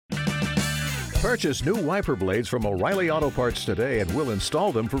Purchase new wiper blades from O'Reilly Auto Parts today and we'll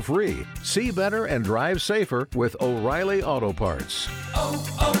install them for free. See better and drive safer with O'Reilly Auto Parts.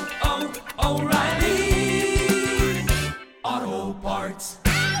 O'Reilly Auto Parts.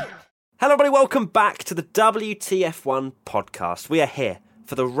 Hello everybody, welcome back to the WTF1 podcast. We are here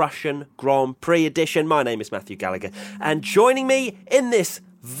for the Russian Grand Prix edition. My name is Matthew Gallagher, and joining me in this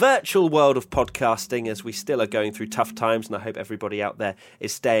virtual world of podcasting as we still are going through tough times, and I hope everybody out there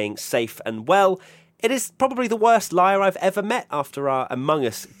is staying safe and well. It is probably the worst liar I've ever met after our Among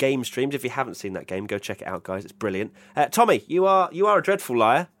Us game streams. If you haven't seen that game, go check it out, guys. It's brilliant. Tommy, you are a dreadful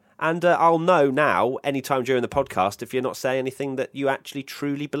liar, and I'll know now anytime during the podcast if you're not saying anything that you actually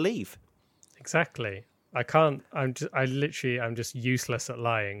truly believe. Exactly. I'm just useless at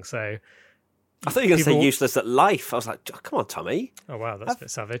lying. So I thought you were going to say useless at life. I was like, oh, come on, Tommy. Oh wow, that's a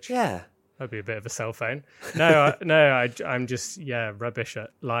bit savage. Yeah. That'd be a bit of a cell phone. I'm just rubbish at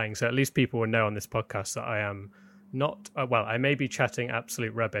lying. So at least people will know on this podcast that I am not. I may be chatting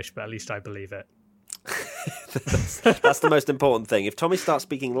absolute rubbish, but at least I believe it. That's the most important thing. If Tommy starts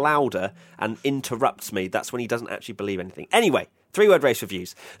speaking louder and interrupts me, that's when he doesn't actually believe anything. Anyway, 3-word race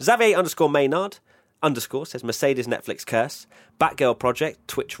reviews. Xavier_Maynard_ says Mercedes Netflix curse, Batgirl Project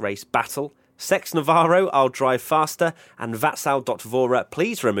Twitch race battle, Sex Navarro I'll drive faster, and Vatsal.Vora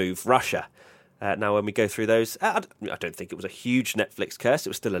please remove Russia. Now when we go through those, I don't think it was a huge Netflix curse.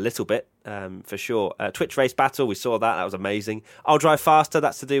 It was still a little bit, for sure. Twitch race battle, we saw that was amazing. I'll drive faster,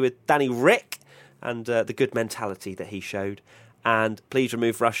 that's to do with Danny Rick and the good mentality that he showed. And please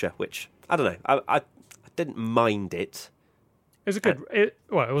remove Russia, which, I don't know, I didn't mind it. It was a good, it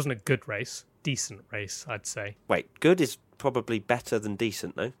wasn't a good race. Decent race, I'd say. Wait, good is probably better than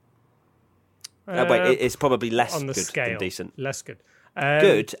decent, no? It's probably less on the good scale, than decent. Less good.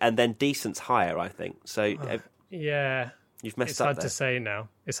 Good, and then decent's higher, I think. So, yeah. You've messed it's up hard there. to say now.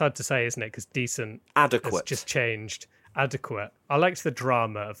 It's hard to say, isn't it? Because decent Adequate. has just changed. Adequate. I liked the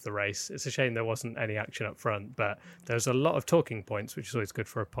drama of the race. It's a shame there wasn't any action up front, but there's a lot of talking points, which is always good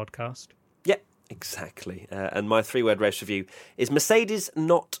for a podcast. Yeah, exactly. And my 3-word race review is Mercedes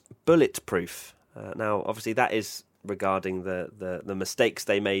not bulletproof. Now, obviously, that is regarding the mistakes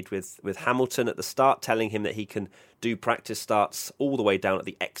they made with Hamilton at the start, telling him that he can do practice starts all the way down at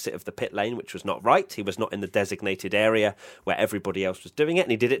the exit of the pit lane, which was not right. He was not in the designated area where everybody else was doing it, and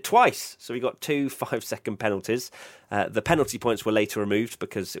he did it twice. So he got 2 5-second penalties. The penalty points were later removed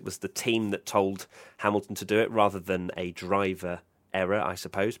because it was the team that told Hamilton to do it rather than a driver error, I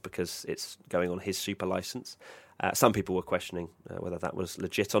suppose, because it's going on his super license. Some people were questioning whether that was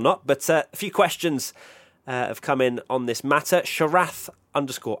legit or not, but a few questions have come in on this matter.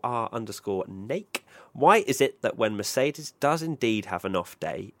 Sharath_R_Nake. Why is it that when Mercedes does indeed have an off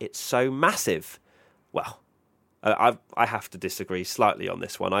day, it's so massive? Well, I have to disagree slightly on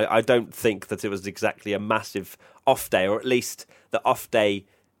this one. I don't think that it was exactly a massive off day, or at least the off day,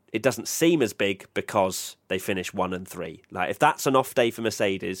 it doesn't seem as big because they finish 1 and 3. Like, if that's an off day for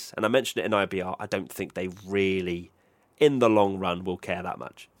Mercedes, and I mentioned it in IBR, I don't think they really, in the long run, will care that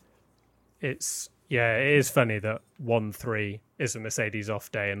much. It is funny that 1-3 is a Mercedes off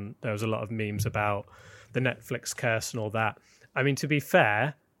day, and there was a lot of memes about the Netflix curse and all that. I mean, to be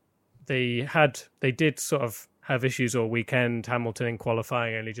fair, they did sort of have issues all weekend. Hamilton in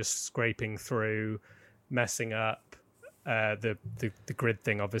qualifying only just scraping through, messing up. The grid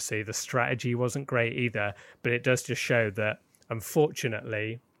thing, obviously, the strategy wasn't great either, but it does just show that,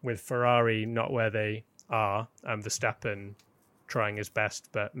 unfortunately, with Ferrari not where they are and Verstappen trying his best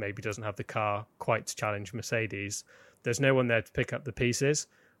but maybe doesn't have the car quite to challenge Mercedes, there's no one there to pick up the pieces.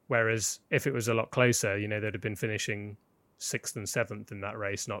 Whereas if it was a lot closer, they'd have been finishing 6th and 7th in that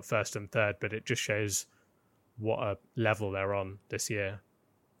race, not 1st and 3rd, but it just shows what a level they're on this year.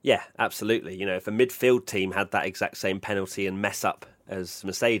 Yeah, absolutely. If a midfield team had that exact same penalty and mess up as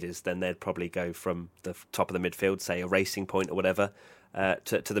Mercedes, then they'd probably go from the top of the midfield, say a Racing Point or whatever,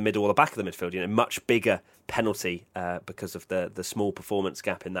 to the middle or the back of the midfield. Much bigger penalty because of the small performance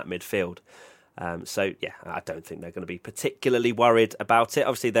gap in that midfield. So, yeah, I don't think they're going to be particularly worried about it.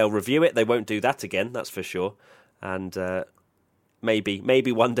 Obviously, they'll review it. They won't do that again, that's for sure. And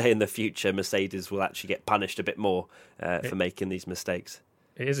maybe one day in the future, Mercedes will actually get punished a bit more for making these mistakes.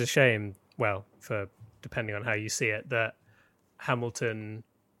 It is a shame, for depending on how you see it, that Hamilton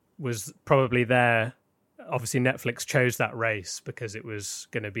was probably there. Obviously, Netflix chose that race because it was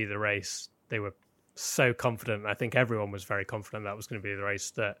going to be the race. They were so confident. I think everyone was very confident that was going to be the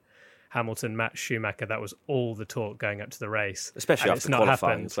race that Hamilton matched Schumacher. That was all the talk going up to the race. Especially and after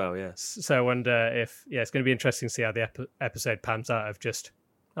qualifying as well, yeah. So I wonder if, it's going to be interesting to see how the episode pans out of just,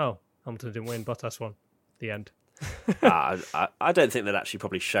 Hamilton didn't win, Bottas won. The end. I don't think they'd actually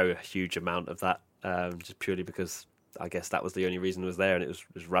probably show a huge amount of that, just purely because I guess that was the only reason it was there, and it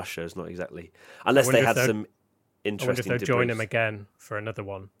was Russia. It's not exactly, unless they had some interesting. I wonder if they'll join him again for another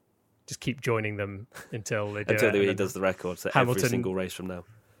one. Just keep joining them until they do until it. He does the record. So every single race from now.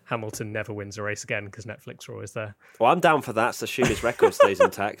 Hamilton never wins a race again because Netflix are always there. Well, I'm down for that, so assume his record stays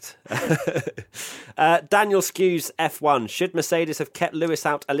intact. Daniel Skews F1. Should Mercedes have kept Lewis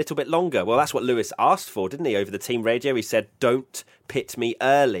out a little bit longer? Well, that's what Lewis asked for, didn't he? Over the team radio, he said, "Don't pit me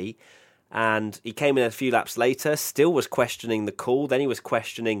early." And he came in a few laps later, still was questioning the call. Then he was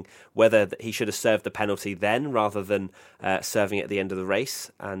questioning whether he should have served the penalty then rather than serving it at the end of the race.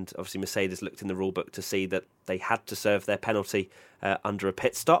 And obviously Mercedes looked in the rule book to see that they had to serve their penalty under a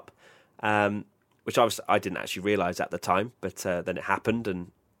pit stop, which I didn't actually realise at the time, but then it happened.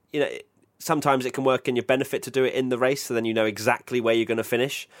 And sometimes it can work in your benefit to do it in the race, so then you know exactly where you're going to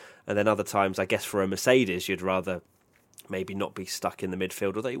finish. And then other times, I guess for a Mercedes, you'd rather maybe not be stuck in the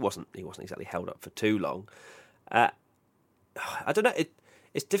midfield, although he wasn't exactly held up for too long. I don't know.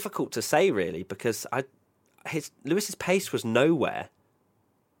 It's difficult to say really, because Lewis's pace was nowhere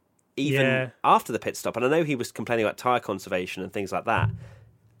even after the pit stop, and I know he was complaining about tyre conservation and things like that.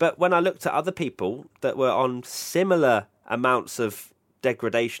 But when I looked at other people that were on similar amounts of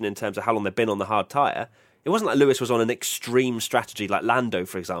degradation in terms of how long they've been on the hard tyre, it wasn't like Lewis was on an extreme strategy like Lando,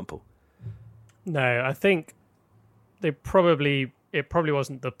 for example. No, I think it probably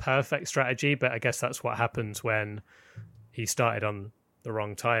wasn't the perfect strategy, but I guess that's what happens when he started on the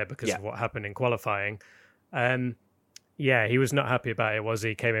wrong tyre because of what happened in qualifying. He was not happy about it, was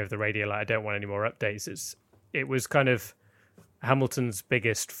he? Came over the radio like, I don't want any more updates. It was kind of Hamilton's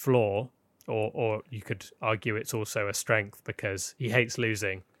biggest flaw, or you could argue it's also a strength, because he hates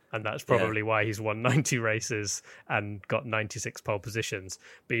losing, and that's probably why he's won 90 races and got 96 pole positions.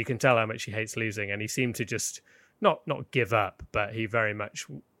 But you can tell how much he hates losing, and he seemed to just not give up, but he very much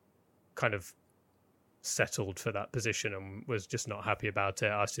kind of settled for that position and was just not happy about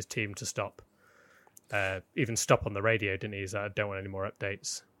it. Asked his team to stop, even stop on the radio, didn't he? He said, I don't want any more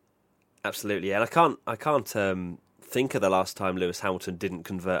updates. Absolutely, and I can't think of the last time Lewis Hamilton didn't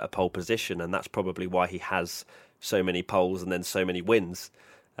convert a pole position, and that's probably why he has so many poles and then so many wins.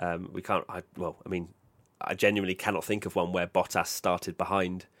 I genuinely cannot think of one where Bottas started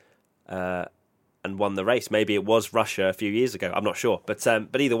behind and won the race. Maybe it was Russia a few years ago. I'm not sure, but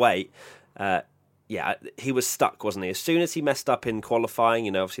either way, he was stuck, wasn't he? As soon as he messed up in qualifying,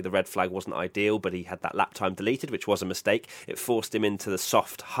 obviously the red flag wasn't ideal, but he had that lap time deleted, which was a mistake. It forced him into the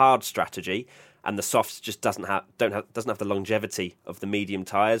soft hard strategy, and the softs just doesn't have the longevity of the medium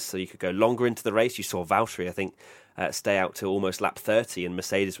tyres, so you could go longer into the race. You saw Valtteri, I think, stay out till almost lap 30, and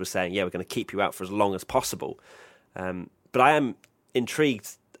Mercedes was saying, we're going to keep you out for as long as possible. But I am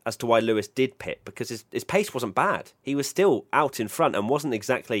intrigued as to why Lewis did pit, because his pace wasn't bad. He was still out in front and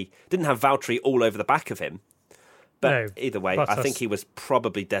didn't have Valtteri all over the back of him. But either way, I think he was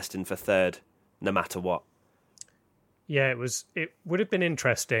probably destined for third no matter what. Yeah, it would have been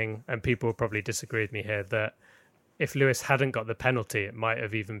interesting, and people would probably disagree with me here, that if Lewis hadn't got the penalty, it might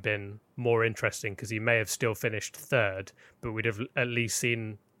have even been more interesting, because he may have still finished third, but we'd have at least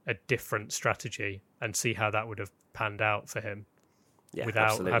seen a different strategy and see how that would have panned out for him. Yeah,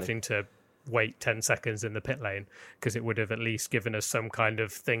 without having to wait 10 seconds in the pit lane, because it would have at least given us some kind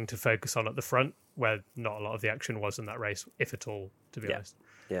of thing to focus on at the front, where not a lot of the action was in that race, if at all, to be honest.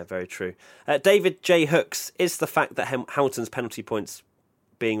 Yeah, very true. David J. Hooks, is the fact that Hamilton's penalty points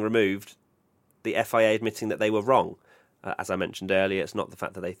being removed the FIA admitting that they were wrong? As I mentioned earlier, it's not the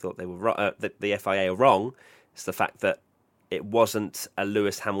fact that they thought they were that the FIA are wrong, it's the fact that it wasn't a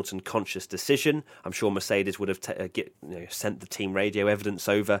Lewis Hamilton conscious decision. I'm sure Mercedes would have sent the team radio evidence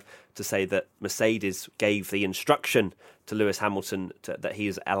over to say that Mercedes gave the instruction to Lewis Hamilton that he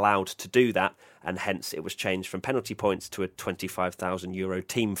is allowed to do that, and hence it was changed from penalty points to a €25,000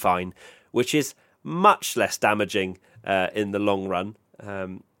 team fine, which is much less damaging in the long run.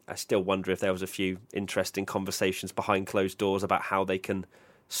 I still wonder if there was a few interesting conversations behind closed doors about how they can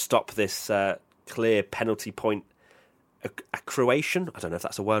stop this clear penalty point accruation. I don't know if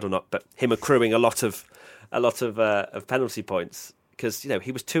that's a word or not, but him accruing a lot of penalty points, because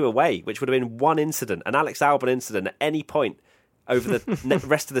he was 2 away, which would have been one incident, an Alex Albon incident at any point over the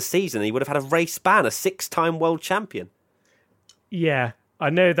rest of the season. He would have had a race ban, a 6-time world champion. Yeah, I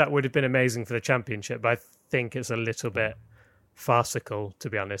know that would have been amazing for the championship, but I think it's a little bit farcical, to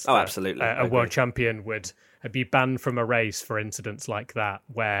be honest. Oh, absolutely. A world champion would be banned from a race for incidents like that,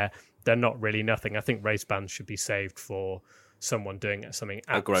 where they're not really nothing. I think race bans should be saved for someone doing something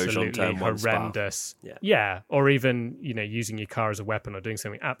A Grosjean absolutely turn one Spa. horrendous. Yeah. Or even, using your car as a weapon or doing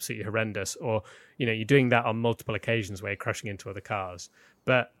something absolutely horrendous, or, you're doing that on multiple occasions where you're crashing into other cars.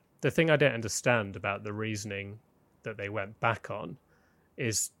 But the thing I don't understand about the reasoning that they went back on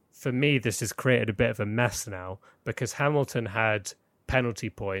is, for me, this has created a bit of a mess now, because Hamilton had penalty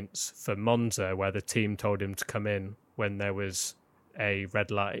points for Monza where the team told him to come in when there was a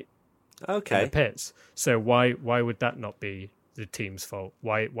red light in the pits. So why would that not be the team's fault?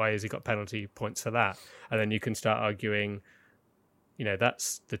 Why has he got penalty points for that? And then you can start arguing,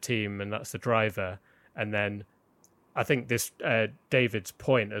 that's the team and that's the driver. And then I think this David's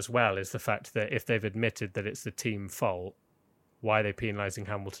point as well is the fact that if they've admitted that it's the team fault, why are they penalising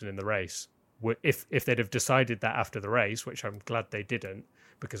Hamilton in the race? If they'd have decided that after the race, which I'm glad they didn't,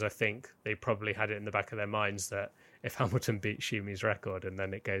 because I think they probably had it in the back of their minds that if Hamilton beats Schumi's record and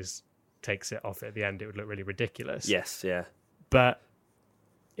then takes it off at the end, it would look really ridiculous. Yes, yeah. But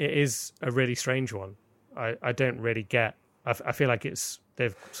it is a really strange one. I don't really get. I feel like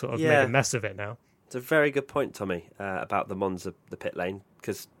they've sort of made a mess of it now. It's a very good point, Tommy, about the Monza, the pit lane,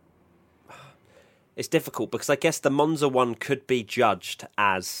 because it's difficult, because I guess the Monza one could be judged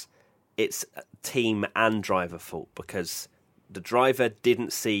as it's team and driver fault, because the driver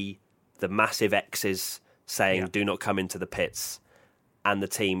didn't see the massive X's saying do not come into the pits, and the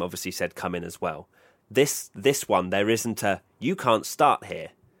team obviously said come in as well. This one, there isn't you can't start here.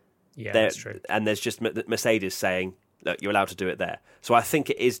 Yeah, that's true. And there's just Mercedes saying, look, you're allowed to do it there. So I think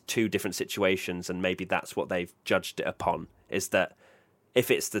it is two different situations, and maybe that's what they've judged it upon, is that if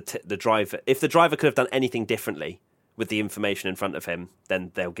it's the driver, if the driver could have done anything differently with the information in front of him,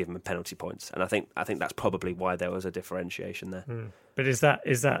 then they'll give him penalty points. And I think that's probably why there was a differentiation there. But is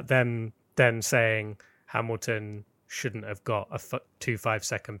that them then saying Hamilton shouldn't have got 2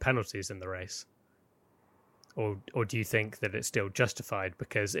 5-second penalties in the race? Or do you think that it's still justified?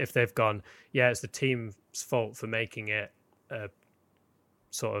 Because if they've gone, it's the team's fault for making it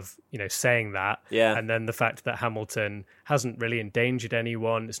sort of, saying that. Yeah. And then the fact that Hamilton hasn't really endangered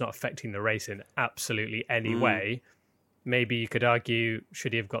anyone, it's not affecting the race in absolutely any way. Maybe you could argue,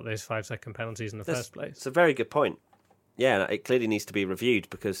 should he have got those 5-second penalties in the first place? It's a very good point. Yeah, it clearly needs to be reviewed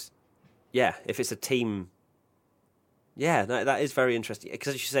because, if it's a team... Yeah, no, that is very interesting.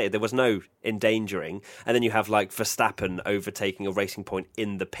 Because as you say, there was no endangering. And then you have like Verstappen overtaking a Racing Point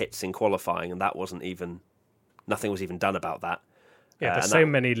in the pits in qualifying, and that wasn't even... Nothing was even done about that. Yeah, there's so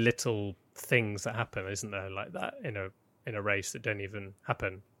many little things that happen, isn't there, like that in a race that don't even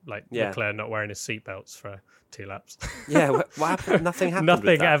happen. Like Leclerc not wearing his seatbelts for 2 laps. Yeah, what happened? Nothing happened.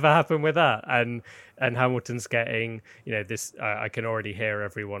 Nothing ever happened with that. And Hamilton's getting, this. I can already hear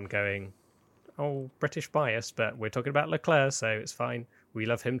everyone going, "Oh, British bias," but we're talking about Leclerc, so it's fine. We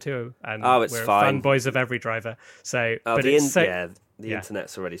love him too, and it's we're fine. Fanboys of every driver. So, the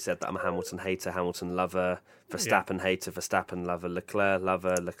internet's already said that I'm a Hamilton hater, Hamilton lover, Verstappen hater, Verstappen lover, Leclerc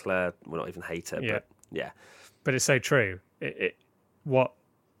lover, Leclerc. Well, not even hater, but yeah. But it's so true. What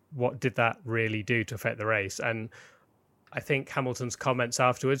did that really do to affect the race? And I think Hamilton's comments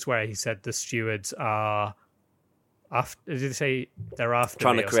afterwards, where he said the stewards are after, did they say they're after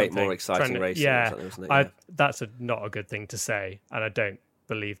trying me to or create something? more exciting racing? Yeah, or something, wasn't it? that's not a good thing to say, and I don't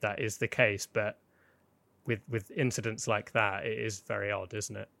believe that is the case. But with incidents like that, it is very odd,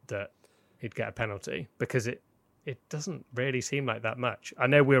 isn't it, that he'd get a penalty, because it doesn't really seem like that much. I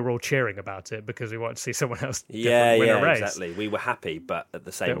know we were all cheering about it because we wanted to see someone else win a race. Exactly. We were happy, but at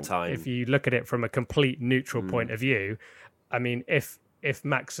the same time, if you look at it from a complete neutral point of view, I mean, if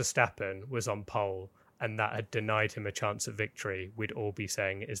Max Verstappen was on pole and that had denied him a chance of victory, we'd all be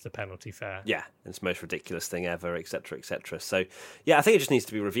saying, is the penalty fair? Yeah, it's the most ridiculous thing ever, etc., etc. So, yeah, I think it just needs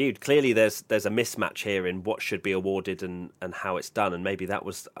to be reviewed. Clearly, there's a mismatch here in what should be awarded and how it's done, and maybe that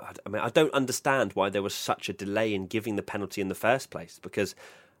was... I mean, I don't understand why there was such a delay in giving the penalty in the first place, because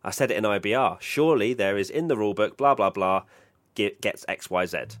I said it in IBR, surely there is in the rulebook, blah, blah, blah, gets X, Y,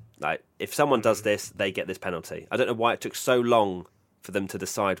 Z. Like, if someone does this, they get this penalty. I don't know why it took so long for them to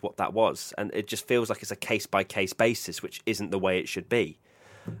decide what that was, and it just feels like it's a case-by-case basis, which isn't the way it should be.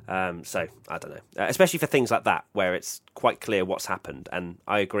 So, I don't know. Especially for things like that, where it's quite clear what's happened, and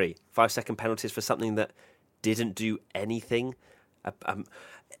I agree. 5-second penalties for something that didn't do anything. I mean,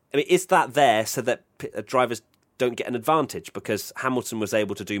 is that there so that drivers don't get an advantage? Because Hamilton was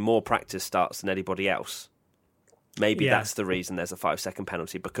able to do more practice starts than anybody else. Maybe that's the reason there's a 5-second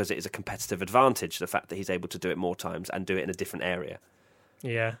penalty, because it is a competitive advantage, the fact that he's able to do it more times and do it in a different area.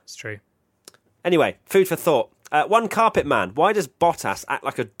 Yeah, it's true. Anyway, food for thought. One carpet man. Why does Bottas act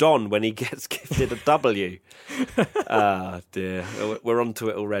like a Don when he gets gifted a W? Ah, dear. We're onto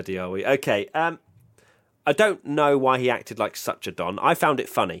it already, are we? Okay. I don't know why he acted like such a don. I found it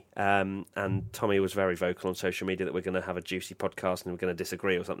funny. And Tommy was very vocal on social media that we're going to have a juicy podcast and we're going to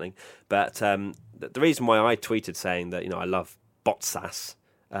disagree or something. But the reason why I tweeted saying that, I love Bottas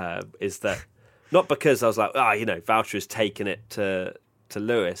is that not because I was like, Valtteri's taken it to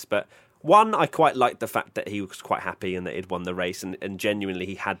Lewis, but one, I quite liked the fact that he was quite happy and that he'd won the race and genuinely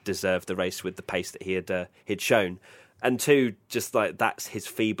he had deserved the race with the pace that he'd shown. And two, just like that's his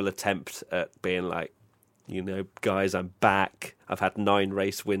feeble attempt at being like, guys, I'm back. I've had 9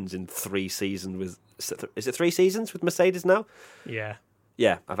 race wins in 3 seasons with... Is it 3 seasons with Mercedes now? Yeah.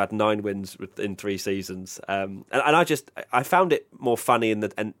 Yeah, I've had 9 wins in 3 seasons. And I found it more funny in the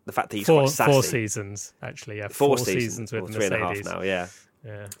fact that he's quite sassy. 4 seasons, actually, yeah. 4 seasons with Mercedes. 3.5 now, yeah.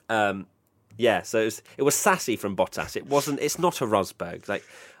 Yeah. So it was sassy from Bottas. It's not a Rosberg. Like,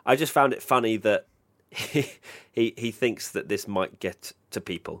 I just found it funny that he thinks that this might get to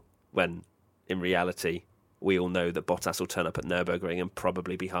people when, in reality, we all know that Bottas will turn up at Nürburgring and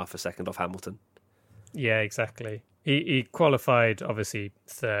probably be half a second off Hamilton. Yeah, exactly. He qualified, obviously,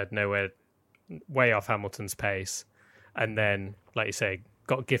 third, nowhere, way off Hamilton's pace. And then, like you say,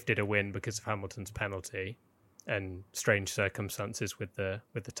 got gifted a win because of Hamilton's penalty and strange circumstances with the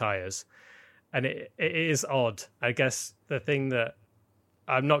tyres. And it is odd. I guess the thing that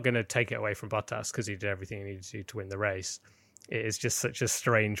I'm not going to take it away from Bottas because he did everything he needed to do to win the race. It is just such a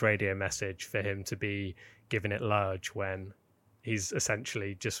strange radio message for him to be giving it large when he's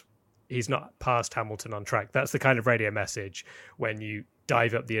essentially he's not past Hamilton on track. That's the kind of radio message when you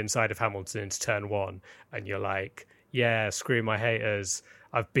dive up the inside of Hamilton into turn 1 and you're like, yeah, screw my haters.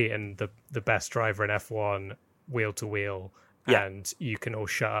 I've beaten the best driver in F1 wheel to wheel and you can all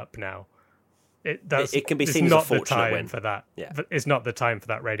shut up now. It can be seen as a fortunate win for that. Yeah. It's not the time for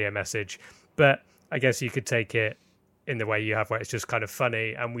that radio message. But I guess you could take it in the way you have, where it's just kind of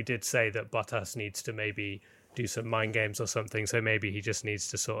funny. And we did say that Bottas needs to maybe do some mind games or something. So maybe he just needs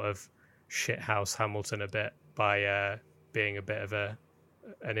to sort of shithouse Hamilton a bit by being a bit of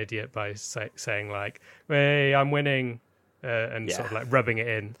an idiot by saying like, "Hey, I'm winning," and sort of like rubbing it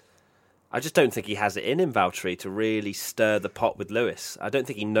in. I just don't think he has it in him, Valtteri, to really stir the pot with Lewis. I don't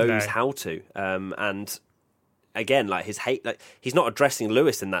think he knows how to. And again, like his hate, like he's not addressing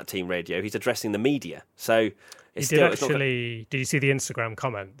Lewis in that team radio; he's addressing the media. So did you see the Instagram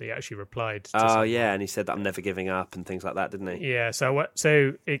comment that he actually replied to? Oh, yeah, and he said that I'm never giving up and things like that, didn't he? Yeah, so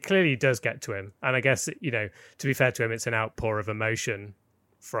it clearly does get to him. And I guess, to be fair to him, it's an outpour of emotion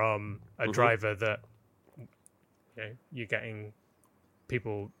from a driver that, you're getting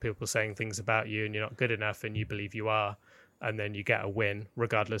people saying things about you and you're not good enough and you believe you are. And then you get a win,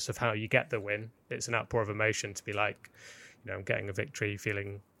 regardless of how you get the win. It's an outpour of emotion to be like, I'm getting a victory,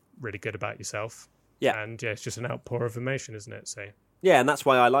 feeling really good about yourself. Yeah. And it's just an outpour of emotion, isn't it? So yeah, and that's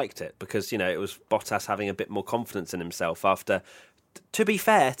why I liked it, because, it was Bottas having a bit more confidence in himself after, to be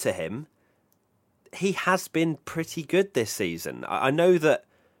fair to him, he has been pretty good this season. I know that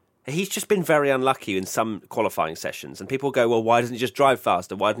he's just been very unlucky in some qualifying sessions, and people go, well, why doesn't he just drive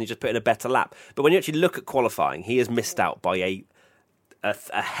faster? Why doesn't he just put in a better lap? But when you actually look at qualifying, he has missed out by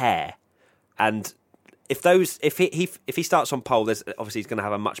a hair. And if he starts on pole, there's obviously he's going to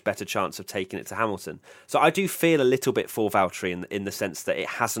have a much better chance of taking it to Hamilton. So I do feel a little bit for Valtteri in the sense that he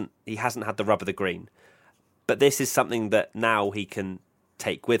hasn't had the rub of the green. But this is something that now he can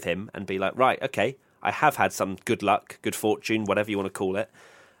take with him and be like, right, okay, I have had some good luck, good fortune, whatever you want to call it.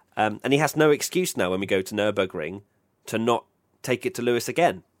 And he has no excuse now when we go to Nürburgring to not take it to Lewis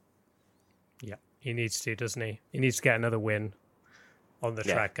again. Yeah, he needs to, doesn't he? He needs to get another win on the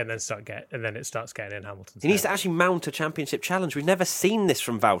track and then it starts getting in Hamilton's He needs to actually mount a championship challenge. We've never seen this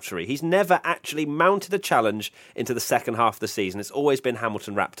from Valtteri. He's never actually mounted a challenge into the second half of the season. It's always been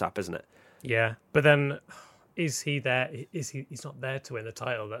Hamilton wrapped up, isn't it? Yeah, but then is he there? He's not there to win the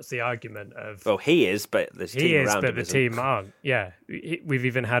title. That's the argument of. Well, he is, but the team around him the team aren't. Yeah, we've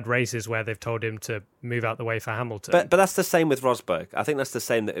even had races where they've told him to move out the way for Hamilton. But that's the same with Rosberg. I think that's the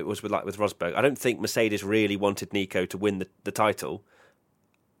same that it was with Rosberg. I don't think Mercedes really wanted Nico to win the title,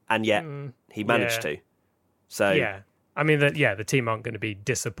 and yet he managed to. So yeah. I mean, the team aren't going to be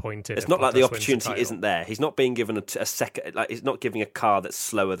disappointed. It's not like the opportunity isn't there. He's not being given a second. Like he's not giving a car that's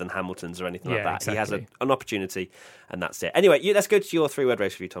slower than Hamilton's or anything like that. Exactly. He has an opportunity, and that's it. Anyway, let's go to your 3-word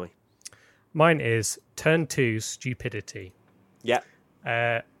race review, Tommy. Mine is turn 2 stupidity. Yeah.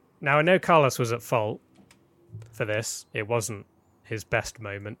 Now I know Carlos was at fault for this. It wasn't his best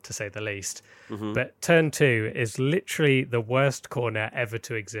moment, to say the least. Mm-hmm. But turn 2 is literally the worst corner ever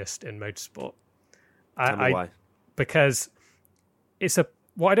to exist in motorsport. Tell me why. Because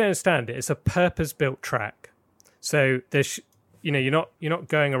what I don't understand, it's a purpose-built track. So you're not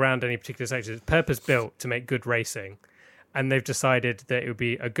going around any particular section. It's purpose built to make good racing, and they've decided that it would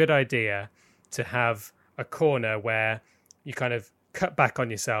be a good idea to have a corner where you kind of cut back on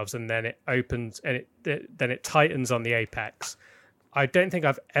yourselves, and then it opens and then it tightens on the apex. I don't think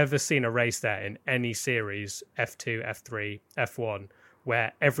I've ever seen a race there in any series, F2, F3, F1,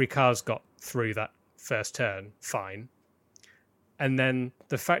 where every car's got through that first turn fine. And then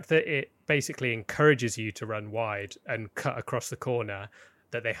the fact that it basically encourages you to run wide and cut across the corner,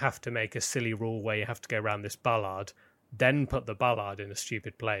 that they have to make a silly rule where you have to go around this bollard, then put the bollard in a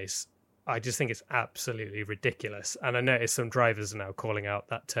stupid place. I just think it's absolutely ridiculous. And I noticed some drivers are now calling out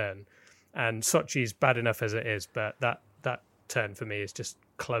that turn. And Sochi's bad enough as it is, but that turn for me is just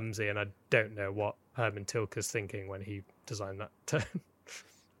clumsy, and I don't know what Herman Tilke's thinking when he designed that turn.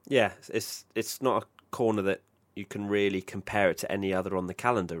 Yeah, it's not a corner that you can really compare it to any other on the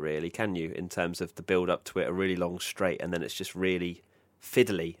calendar, really, can you? In terms of the build up to it, a really long straight, and then it's just really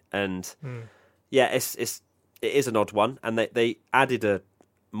fiddly. And yeah, it is an odd one. And they added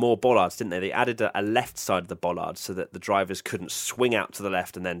more bollards, didn't they? They added a left side of the bollard so that the drivers couldn't swing out to the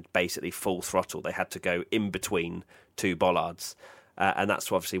left and then basically full throttle. They had to go in between two bollards, and that's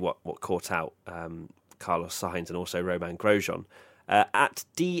obviously what caught out Carlos Sainz and also Romain Grosjean. At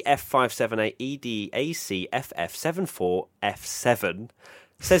DF578EDACFF74F7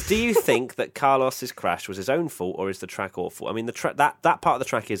 says, do you think that Carlos's crash was his own fault, or is the track awful? I mean, that part of the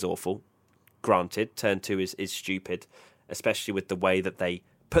track is awful. Granted, turn 2 is stupid, especially with the way that they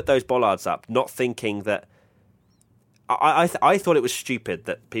put those bollards up, not thinking that... I thought it was stupid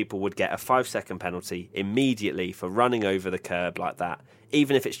that people would get a 5-second penalty immediately for running over the curb like that,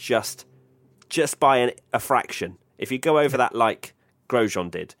 even if it's just by a fraction. If you go over that like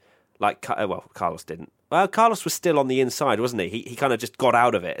Grosjean did, Carlos didn't. Well, Carlos was still on the inside, wasn't he? He kind of just got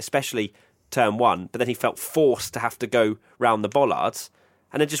out of it, especially turn 1, but then he felt forced to have to go round the bollards,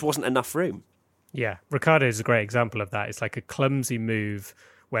 and there just wasn't enough room. Yeah, Ricciardo is a great example of that. It's like a clumsy move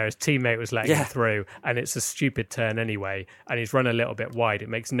where his teammate was letting him through, and it's a stupid turn anyway, and he's run a little bit wide. It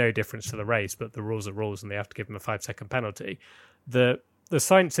makes no difference to the race, but the rules are rules, and they have to give him a 5-second penalty. The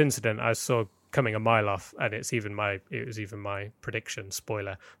Sainz incident I saw coming a mile off, and it was even my prediction,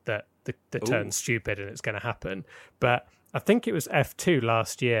 spoiler, that the turn's stupid and it's going to happen. But I think it was F2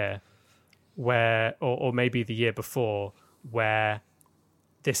 last year, where, or maybe the year before, where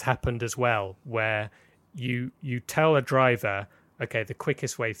this happened as well, where you tell a driver, okay, the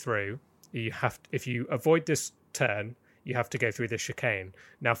quickest way through, if you avoid this turn, you have to go through this chicane.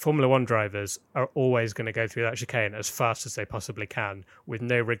 Now, Formula One drivers are always going to go through that chicane as fast as they possibly can, with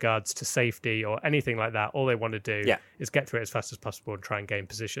no regards to safety or anything like that. All they want to do is get through it as fast as possible and try and gain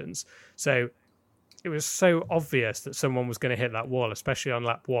positions. So it was so obvious that someone was going to hit that wall, especially on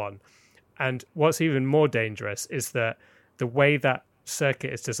lap 1. And what's even more dangerous is that the way that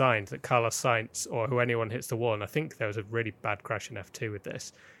circuit is designed, that Carlos Sainz or anyone hits the wall, and I think there was a really bad crash in F2 with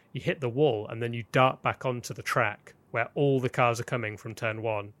this, you hit the wall and then you dart back onto the track where all the cars are coming from turn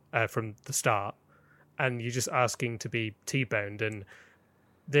 1, from the start, and you're just asking to be T-boned. And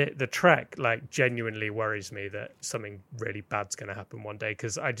the track, like, genuinely worries me that something really bad's going to happen one day,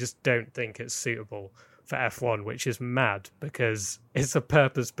 because I just don't think it's suitable for F1, which is mad because it's a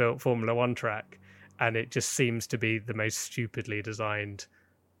purpose-built Formula One track, and it just seems to be the most stupidly designed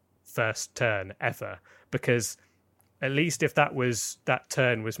first turn ever. Because at least if that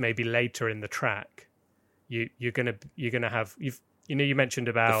turn was maybe later in the track, you're gonna have you mentioned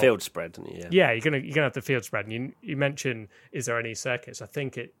about the field spread, didn't you? Yeah, you're gonna have the field spread, and you mentioned, is there any circuits? I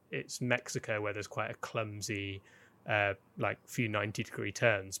think it's Mexico where there's quite a clumsy, like few 90-degree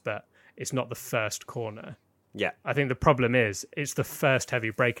turns, but it's not the first corner. Yeah, I think the problem is it's the first heavy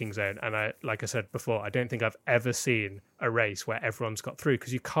braking zone, and like I said before, I don't think I've ever seen a race where everyone's got through,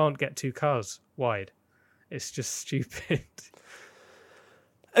 because you can't get two cars wide. It's just stupid.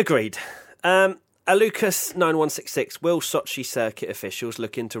 Agreed. Lucas 9166, will Sochi circuit officials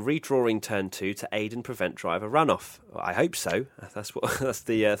look into redrawing turn 2 to aid and prevent driver runoff? Well, I hope so. That's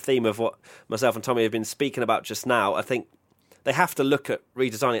the theme of what myself and Tommy have been speaking about just now. I think they have to look at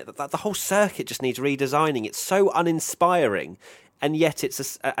redesigning it. The whole circuit just needs redesigning. It's so uninspiring, and yet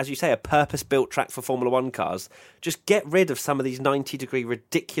it's, as you say, a purpose-built track for Formula One cars. Just get rid of some of these 90-degree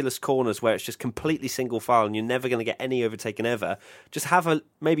ridiculous corners where it's just completely single file and you're never going to get any overtaken ever. Just have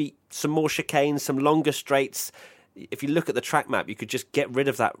maybe some more chicanes, some longer straights. If you look at the track map, you could just get rid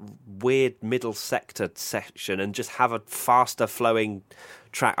of that weird middle sector section and just have a faster flowing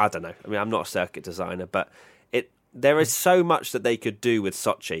track. I don't know. I mean, I'm not a circuit designer, but there is so much that they could do with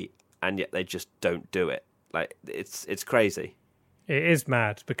Sochi, and yet they just don't do it. Like, it's crazy. It is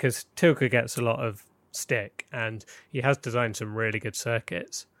mad because Tilke gets a lot of stick, and he has designed some really good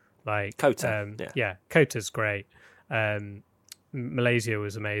circuits. Like Kota, Kota's great. Malaysia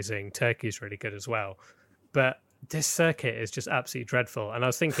was amazing. Turkey's really good as well. But this circuit is just absolutely dreadful. And I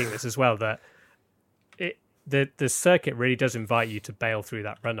was thinking this as well, that the circuit really does invite you to bail through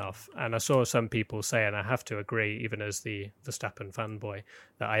that runoff. And I saw some people say, and I have to agree, even as the Verstappen fanboy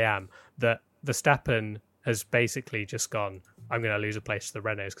that I am, that Verstappen has basically just gone, I'm going to lose a place to the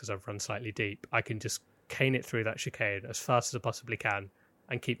Renaults because I've run slightly deep. I can just cane it through that chicane as fast as I possibly can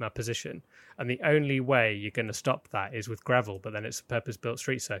and keep my position. And the only way you're going to stop that is with gravel, but then it's a purpose-built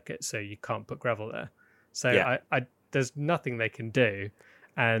street circuit, so you can't put gravel there. So I there's nothing they can do.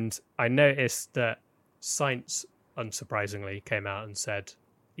 And I noticed that Sainz, unsurprisingly, came out and said,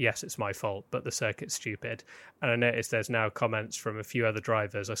 yes, it's my fault, but the circuit's stupid. And I noticed there's now comments from a few other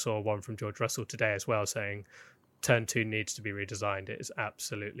drivers. I saw one from George Russell today as well, saying Turn 2 needs to be redesigned. It is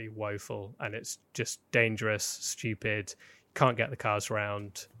absolutely woeful, and it's just dangerous, stupid. Can't get the cars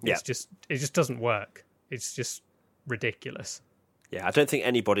around. It just doesn't work. It's just ridiculous. Yeah, I don't think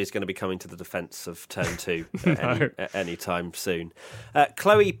anybody's going to be coming to the defence of Turn 2 at any time soon.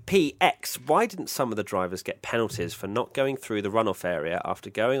 Chloe PX, why didn't some of the drivers get penalties for not going through the runoff area after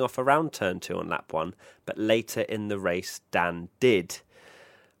going off around Turn 2 on lap 1, but later in the race Dan did?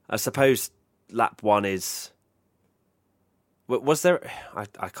 I suppose lap 1 is... Was there...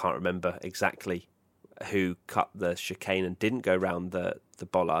 I can't remember exactly who cut the chicane and didn't go round the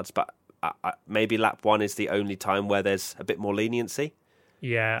bollards, but maybe lap 1 is the only time where there's a bit more leniency.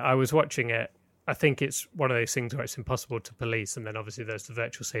 Yeah, I was watching it. I think it's one of those things where it's impossible to police, and then obviously there's the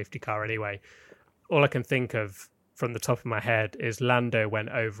virtual safety car anyway. All I can think of from the top of my head is Lando went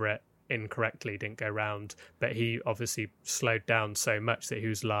over it incorrectly, didn't go round, but he obviously slowed down so much that he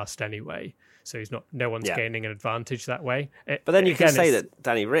was last anyway. So no one's gaining an advantage that way. But then you can say that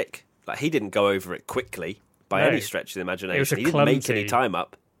Danny Rick, he didn't go over it quickly by any stretch of the imagination. He didn't make any time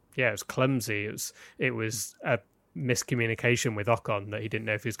up. Yeah, it was clumsy. It was a miscommunication with Ocon that he didn't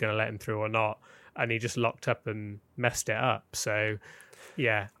know if he was going to let him through or not, and he just locked up and messed it up. So,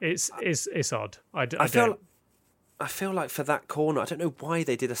 yeah, it's odd. I feel like for that corner, I don't know why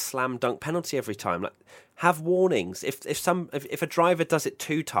they did a slam dunk penalty every time. Like, have warnings. If a driver does it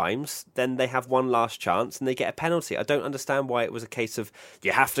 2 times, then they have one last chance and they get a penalty. I don't understand why it was a case of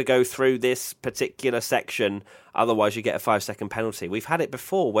you have to go through this particular section, otherwise you get a 5-second penalty. We've had it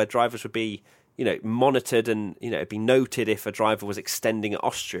before where drivers would be, monitored and it'd be noted if a driver was extending at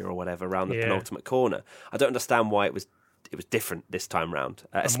Austria or whatever around the penultimate corner. I don't understand why it was different this time round,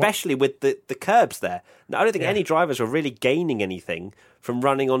 especially with the curbs there. Now, I don't think any drivers were really gaining anything from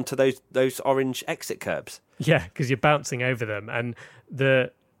running onto those orange exit curbs. Yeah, because you're bouncing over them. And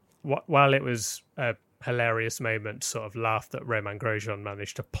while it was a hilarious moment to sort of laugh that Romain Grosjean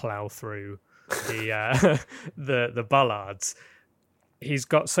managed to plough through the bollards, he's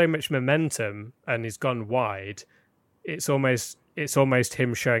got so much momentum and he's gone wide. It's almost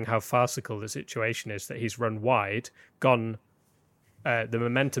him showing how farcical the situation is, that he's run wide, gone, the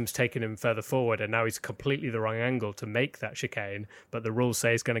momentum's taken him further forward, and now he's completely the wrong angle to make that chicane, but the rules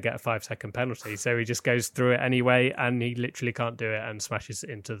say he's going to get a 5-second penalty, so he just goes through it anyway, and he literally can't do it and smashes it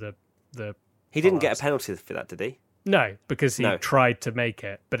into the He didn't get a penalty for that, did he? No, because he tried to make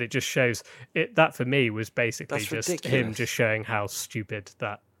it, but it just shows... That, for me, was basically him just showing how stupid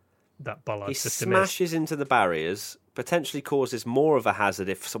that bollard system is. He smashes into the barriers, potentially causes more of a hazard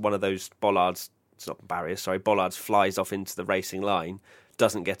if one of those bollards flies off into the racing line,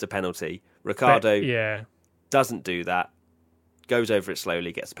 doesn't get a penalty. Ricciardo doesn't do that, goes over it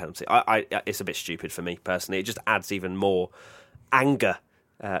slowly, gets a penalty. It's a bit stupid for me, personally. It just adds even more anger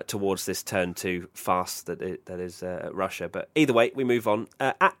towards this Turn 2 farce that is Russia. But either way, we move on.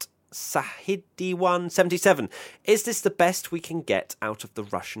 At Sahidi177, is this the best we can get out of the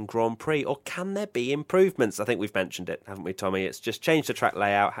Russian Grand Prix, or can there be improvements? I think we've mentioned it, haven't we, Tommy? It's just change the track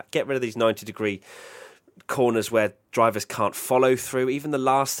layout, get rid of these 90-degree corners where drivers can't follow through. Even the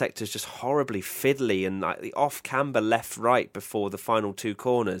last sector is just horribly fiddly, and the off-camber left-right before the final 2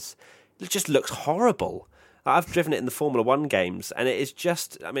 corners, it just looks horrible. I've driven it in the Formula 1 games, and it is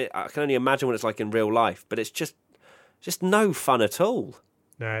just, I can only imagine what it's like in real life, but it's just no fun at all.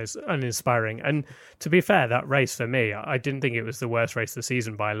 No, it's uninspiring. And to be fair, that race for me, I didn't think it was the worst race of the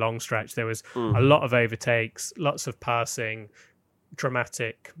season by a long stretch. There was a lot of overtakes, lots of passing,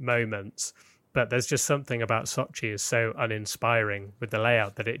 dramatic moments. But there's just something about Sochi is so uninspiring with the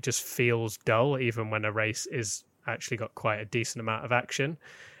layout that it just feels dull, even when a race is actually got quite a decent amount of action.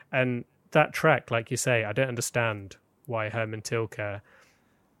 And that track, like you say, I don't understand why Hermann Tilke,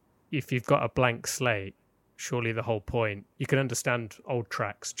 if you've got a blank slate, surely the whole point, you can understand old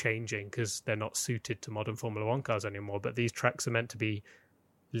tracks changing because they're not suited to modern Formula One cars anymore, but these tracks are meant to be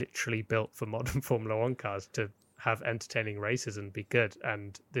literally built for modern Formula One cars to have entertaining races and be good,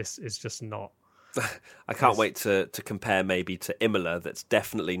 and this is just not. I can't wait to compare maybe to Imola, that's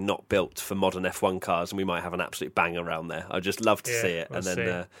definitely not built for modern F1 cars, and we might have an absolute bang around there. I'd just love to see it,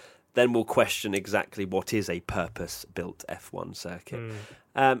 and then we'll question exactly what is a purpose-built F1 circuit.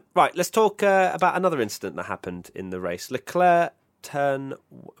 Right, let's talk about another incident that happened in the race. Leclerc turn...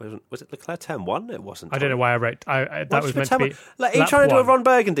 Was it Leclerc turn 1? It wasn't. I don't know why I wrote... that was meant to be... Like, are you trying to do a Ron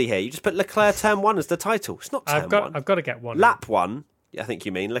Burgundy here? You just put Leclerc turn 1 as the title. It's not turn 1. I've got to get one. Lap 1, I think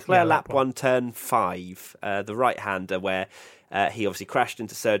you mean. Leclerc lap 1, turn 5. The right-hander where he obviously crashed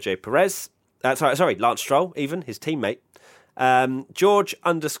into Sergio Perez. Lance Stroll, even, his teammate.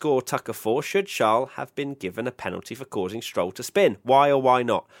 George_Tucker4, should Charles have been given a penalty for causing Stroll to spin? Why or why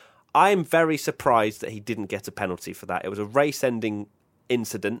not? I am very surprised that he didn't get a penalty for that. It was a race-ending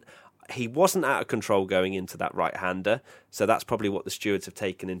incident. He wasn't out of control going into that right-hander, so that's probably what the stewards have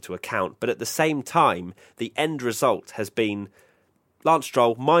taken into account. But at the same time, the end result has been Lance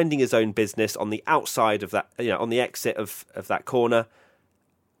Stroll minding his own business on the outside of that, on the exit of that corner.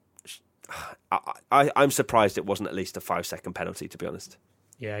 I'm surprised it wasn't at least a 5-second penalty, to be honest.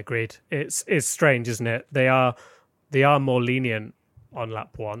 Yeah, agreed. It's strange, isn't it? They are more lenient on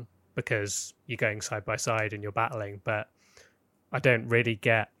lap 1 because you're going side by side and you're battling, but I don't really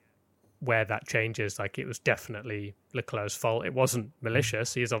get where that changes. Like, it was definitely Leclerc's fault. It wasn't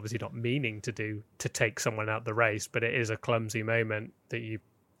malicious. He is obviously not meaning to take someone out the race, but it is a clumsy moment that you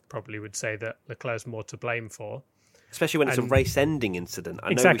probably would say that Leclerc's more to blame for. Especially when it's a race-ending incident.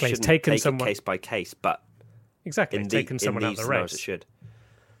 I know we shouldn't take it case by case, but taken someone out of the race. It should.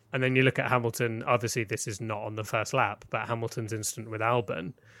 And then you look at Hamilton. Obviously, this is not on the first lap, but Hamilton's incident with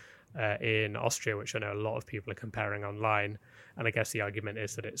Albon in Austria, which I know a lot of people are comparing online. And I guess the argument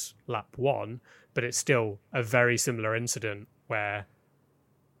is that it's lap 1, but it's still a very similar incident where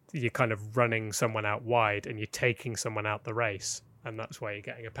you're kind of running someone out wide and you're taking someone out the race, and that's why you're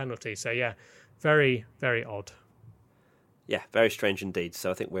getting a penalty. So yeah, very, very odd. Yeah, very strange indeed.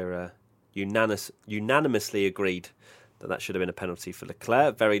 So I think we're unanimously agreed that should have been a penalty for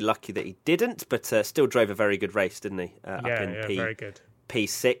Leclerc. Very lucky that he didn't, but still drove a very good race, didn't he? Very good.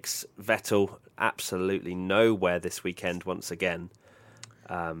 P6, Vettel absolutely nowhere this weekend once again.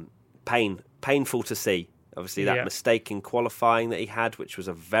 Painful to see. Obviously, that mistake in qualifying that he had, which was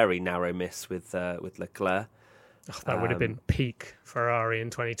a very narrow miss with Leclerc. Oh, that would have been peak Ferrari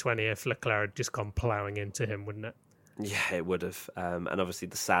in 2020 if Leclerc had just gone ploughing into him, wouldn't it? Yeah, it would have. And obviously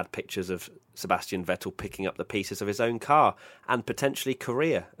the sad pictures of Sebastian Vettel picking up the pieces of his own car and potentially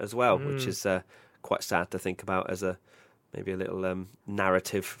career as well, which is quite sad to think about as maybe a little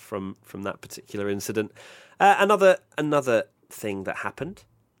narrative from that particular incident. Another thing that happened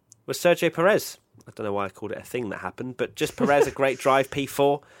was Sergio Perez. I don't know why I called it a thing that happened, but just Perez, a great drive,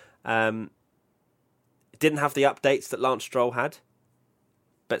 P4. Didn't have the updates that Lance Stroll had,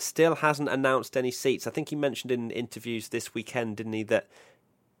 but still hasn't announced any seats. I think he mentioned in interviews this weekend, didn't he, that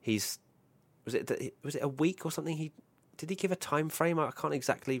was it a week or something? Did he give a time frame? I can't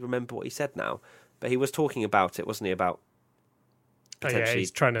exactly remember what he said now, but he was talking about it, wasn't he, about potentially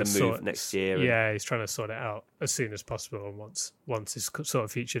he's trying to move next year. Yeah, he's trying to sort it out as soon as possible, and once his sort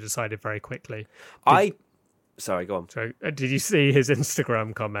of future decided very quickly. Sorry, go on. So, did you see his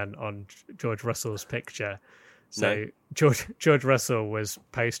Instagram comment on George Russell's picture? So no. George Russell was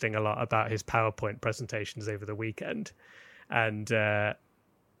posting a lot about his PowerPoint presentations over the weekend, and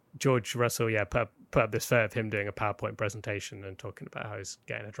George Russell, put up this photo of him doing a PowerPoint presentation and talking about how he's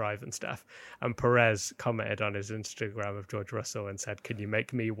getting a drive and stuff. And Perez commented on his Instagram of George Russell and said, "Can you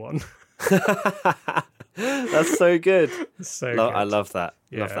make me one?" That's so good. Good. I love that.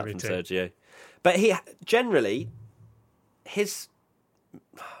 Yeah, love that from Sergio. But he generally, his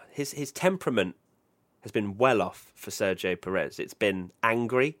temperament has been well off for Sergio Perez. It's been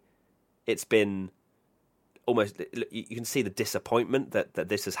angry. It's been almost, you can see the disappointment that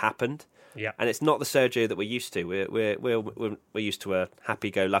this has happened. Yeah. And it's not the Sergio that we're used to. We're used to a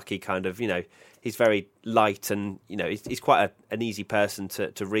happy-go-lucky kind of, he's very light and, he's quite an easy person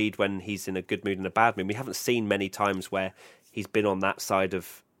to read when he's in a good mood and a bad mood. We haven't seen many times where he's been on that side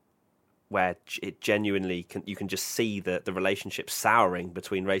of where it genuinely you can just see the relationship souring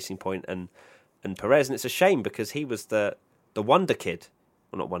between Racing Point and Perez. And it's a shame because he was the wonder kid.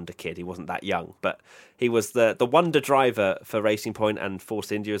 Well, not wonder kid, he wasn't that young, but he was the wonder driver for Racing Point and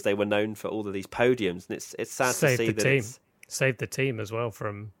Force India, as they were known for all of these podiums. And it's sad to see that saved the team as well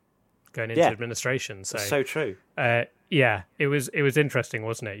from going into administration. So true. It was interesting,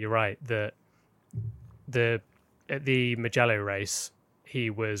 wasn't it? You're right that at the Mugello race, he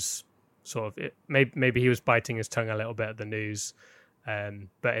was sort of maybe he was biting his tongue a little bit at the news,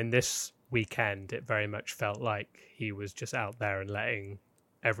 but in this weekend, it very much felt like he was just out there and letting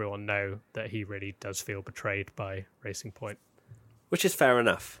everyone know that he really does feel betrayed by Racing Point, which is fair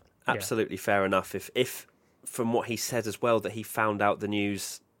enough. Absolutely fair enough. If from what he said as well, that he found out the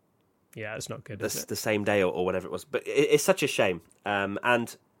news. Yeah, it's not good. The same day or whatever it was, but it's such a shame.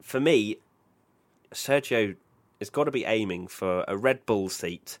 And for me, Sergio has got to be aiming for a Red Bull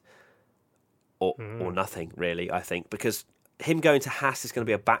seat or nothing, really, I think, because him going to Haas is going to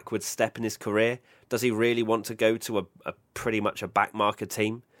be a backward step in his career. Does he really want to go to a pretty much a backmarker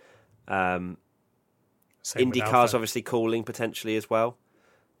team? IndyCar's obviously calling potentially as well.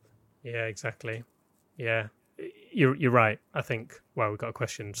 Yeah, exactly. Yeah, you're right. I think, well, we've got a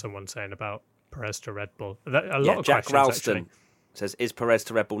question, someone saying about Perez to Red Bull. Jack Ralston says, is Perez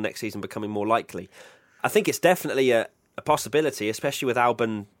to Red Bull next season becoming more likely? I think it's definitely a possibility, especially with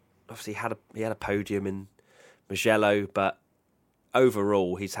Albon. Obviously, he had a podium in Mugello, but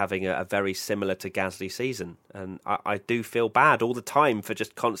overall, he's having a very similar to Gasly season. And I do feel bad all the time for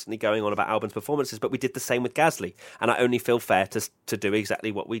just constantly going on about Albon's performances, but we did the same with Gasly. And I only feel fair to do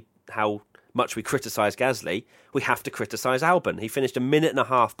exactly how much we criticise Gasly, we have to criticise Albon. He finished 1.5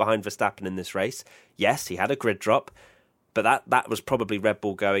 minutes behind Verstappen in this race. Yes, he had a grid drop, but that was probably Red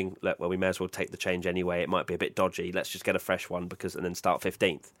Bull going, look, well, we may as well take the change anyway. It might be a bit dodgy. Let's just get a fresh one and then start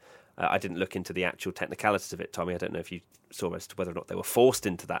 15th. I didn't look into the actual technicalities of it, Tommy. I don't know if you saw as to whether or not they were forced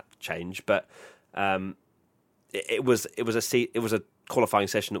into that change, but it was a qualifying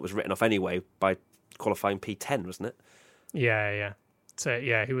session that was written off anyway by qualifying P10, wasn't it? Yeah. So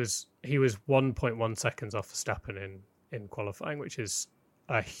yeah, he was 1.1 seconds off Verstappen in qualifying, which is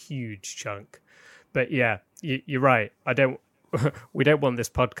a huge chunk. But yeah, you're right. We don't want this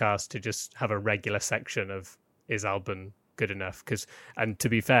podcast to just have a regular section of is Albon good enough? And to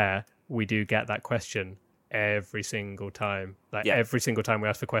be fair, we do get that question every single time. Every single time we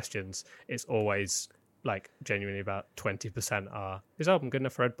ask for questions, it's always like genuinely about 20% are, is Albon good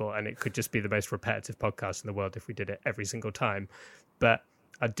enough for Red Bull? And it could just be the most repetitive podcast in the world if we did it every single time. But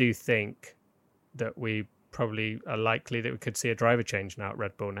I do think that we probably are likely that we could see a driver change now at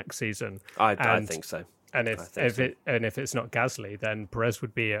Red Bull next season. I think so. And if it's not Gasly, then Perez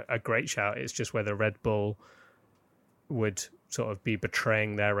would be a great shout. It's just whether Red Bull would sort of be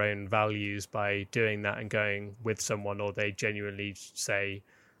betraying their own values by doing that and going with someone, or they genuinely say,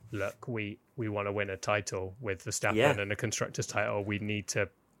 look, we want to win a title with Verstappen and a constructors title. We need to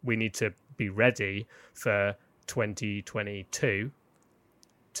be ready for 2022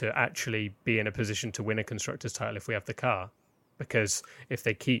 to actually be in a position to win a constructors title if we have the car. Because if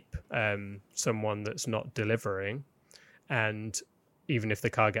they keep someone that's not delivering, and even if the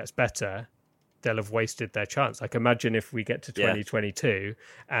car gets better, they'll have wasted their chance. Like, imagine if we get to 2022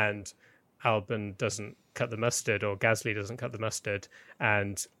 and Albon doesn't cut the mustard or Gasly doesn't cut the mustard,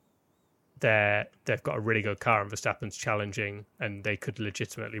 and they've got a really good car and Verstappen's challenging and they could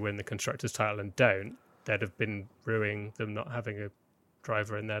legitimately win the constructors title and don't, they'd have been ruining them not having a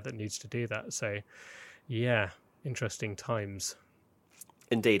driver in there that needs to do that. So yeah, interesting times.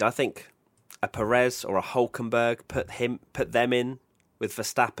 Indeed. I think a Perez or a Hülkenberg, put them in with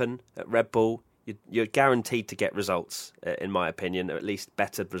Verstappen at Red Bull, you're guaranteed to get results, in my opinion, or at least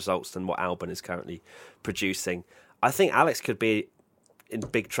better results than what Albon is currently producing. I think Alex could be in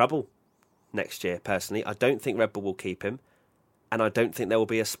big trouble next year, personally. I don't think Red Bull will keep him, and I don't think there will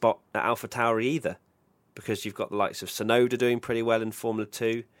be a spot at AlphaTauri either, because you've got the likes of Tsunoda doing pretty well in Formula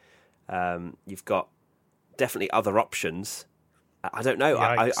 2. You've got definitely other options. I don't know.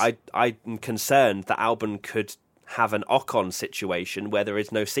 I'm concerned that Albon could have an Ocon situation where there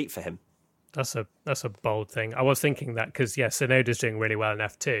is no seat for him. That's a bold thing. I was thinking that because, Tsunoda's doing really well in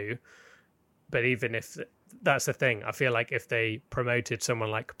F2, but even if that's the thing, I feel like if they promoted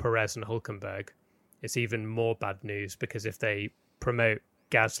someone like Perez and Hülkenberg, it's even more bad news, because if they promote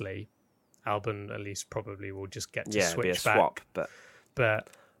Gasly, Albon at least probably will just get to switch be a swap, back. But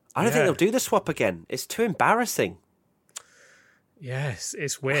I don't think they'll do the swap again. It's too embarrassing. Yes,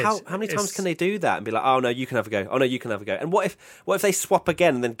 it's weird. How many times can they do that and be like, oh no, you can have a go. Oh no, you can have a go. And what if they swap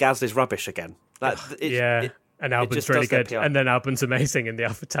again and then Gasly's rubbish again? And Albon's really good, and then Albon's amazing in the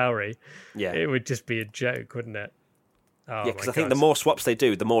AlphaTauri. Yeah, it would just be a joke, wouldn't it? Oh, yeah, because I think the more swaps they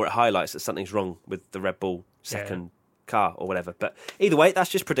do, the more it highlights that something's wrong with the Red Bull second car or whatever. But either way,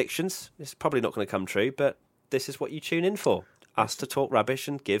 that's just predictions. It's probably not going to come true, but this is what you tune in for. Us to talk rubbish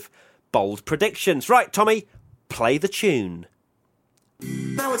and give bold predictions. Right, Tommy, play the tune.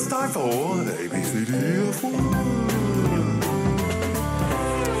 Now it's time for ABCDF1.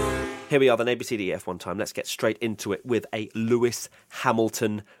 Here we are, then ABCDEF one time. Let's get straight into it with a Lewis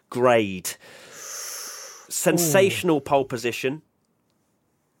Hamilton grade. Sensational pole position.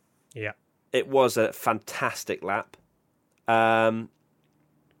 Yeah. It was a fantastic lap. Well,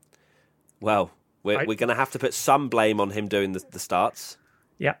 we're going to have to put some blame on him doing the starts.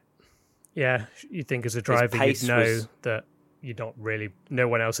 Yeah. Yeah. You think as a driver, you'd know that you don't really, no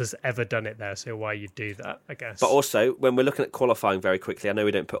one else has ever done it there, so why you'd do that, I guess. But also, when we're looking at qualifying very quickly, I know we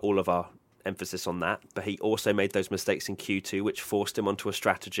don't put all of our emphasis on that, but he also made those mistakes in Q2, which forced him onto a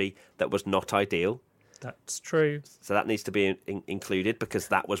strategy that was not ideal. That's true. So that needs to be included, because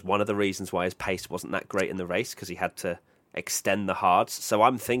that was one of the reasons why his pace wasn't that great in the race, because he had to extend the hards. So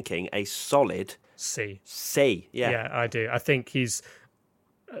I'm thinking a solid C. Yeah, I do. I think he's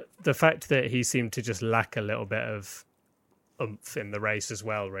the fact that he seemed to just lack a little bit of oomph in the race as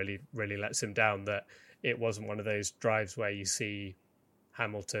well really lets him down. That it wasn't one of those drives where you see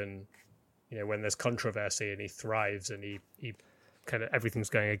Hamilton, when there's controversy and he thrives and he kind of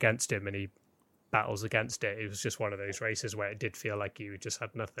everything's going against him and he battles against it. It was just one of those races where it did feel like you just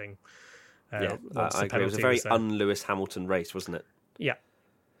had nothing. I agree. It was a very un-Lewis Hamilton race, wasn't it? Yeah.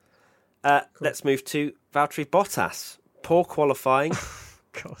 Cool. Let's move to Valtteri Bottas. Poor qualifying.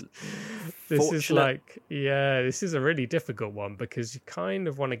 God, this is this is a really difficult one, because you kind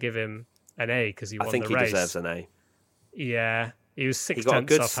of want to give him an A because he won the race. I think he deserves an A. Yeah, he was 6 tenths off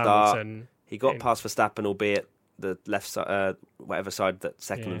good start. Hamilton. He got past Verstappen, albeit the left side, whatever side that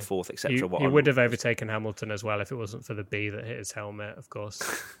second and fourth, etc. He would have overtaken Hamilton as well if it wasn't for the bee that hit his helmet, of course.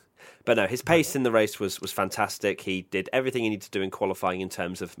 But no, his pace in the race was fantastic. He did everything he needed to do in qualifying in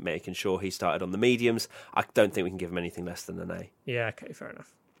terms of making sure he started on the mediums. I don't think we can give him anything less than an A. Yeah, okay, fair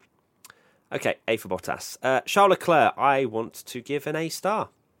enough. Okay, A for Bottas. Charles Leclerc, I want to give an A star.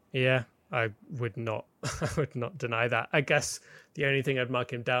 Yeah, I would not deny that. I guess the only thing I'd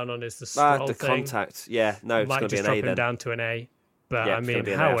mark him down on is the Stroll the thing. Contact. Yeah, no, it's going to be an A then. Might just drop him down to an A. But yeah, I mean,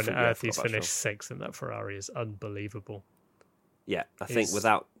 how on earth he's finished sixth in that Ferrari is unbelievable. Yeah, I think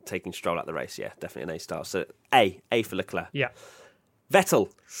without taking Stroll out the race, definitely an A star. So A for Leclerc. Yeah. Vettel.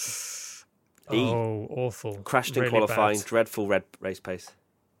 E. Oh, awful. Crashed in qualifying, dreadful red race pace.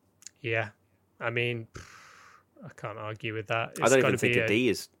 Yeah. I mean, I can't argue with that. I don't even think a D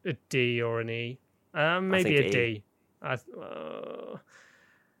is... A D or an E. Maybe a D.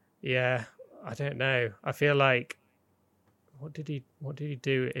 Yeah, I don't know. I feel like... What did he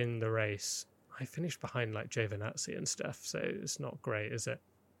do in the race? I finished behind like Giovinazzi and stuff, so it's not great, is it?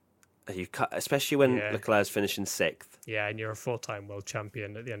 Especially when Leclerc's finishing sixth. Yeah, and you're a 4-time world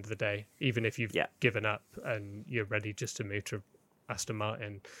champion at the end of the day, even if you've given up and you're ready just to move to Aston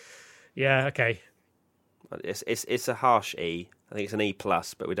Martin. Yeah, okay. It's a harsh E. I think it's an E+,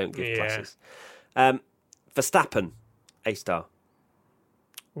 but we don't give pluses. Verstappen, A star.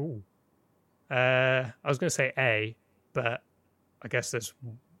 Ooh. I was going to say A, but I guess there's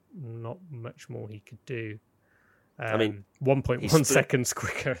not much more he could do. I mean, 1.1 seconds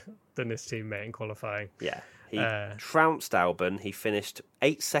quicker than his teammate in qualifying. Yeah, he trounced Albon. He finished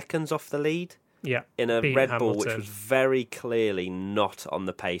 8 seconds off the lead. Yeah, in a Red Bull, which was very clearly not on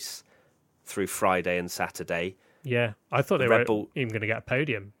the pace through Friday and Saturday. Yeah, I thought they were even going to get a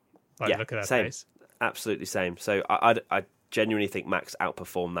podium. Look at that pace. Absolutely same. So I genuinely think Max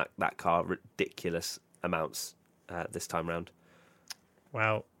outperformed that car ridiculous amounts this time round.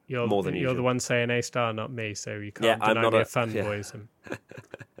 Wow. You're the one saying A star, not me, so you can't deny me a fanboyism.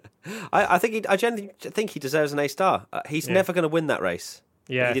 I genuinely think he deserves an A star. He's never going to win that race.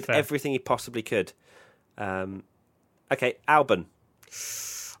 Yeah, he did everything he possibly could. Okay, Albon.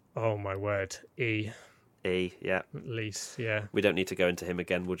 Oh my word, E. E, yeah. At least, yeah. We don't need to go into him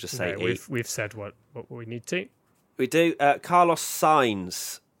again. We'll just say E. We've said what we need to. We do. Carlos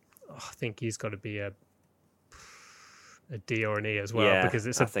Sainz. I think he's got to be a D or an E as well, because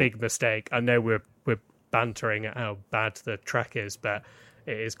it's a big mistake. I know we're bantering at how bad the track is, but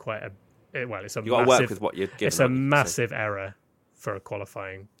it is quite it's a you got to work with what you're given. It's a massive error for a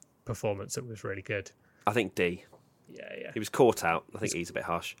qualifying performance that was really good. I think D. Yeah. He was caught out. I think he's a bit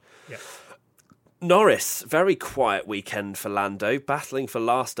harsh. Yeah. Norris, very quiet weekend for Lando, battling for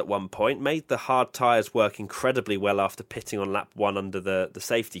last at one point, made the hard tyres work incredibly well after pitting on lap 1 under the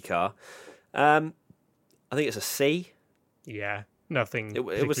safety car. I think it's a C. Yeah, nothing. It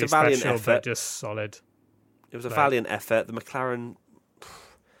was a valiant special, effort, but just solid. It was a valiant effort. The McLaren,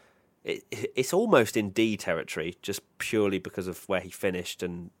 it's almost in D territory, just purely because of where he finished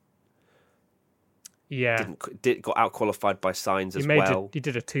and got out qualified by Sainz as well. He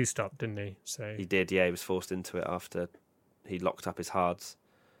did a 2-stop, didn't he? So he did. Yeah, he was forced into it after he locked up his hards.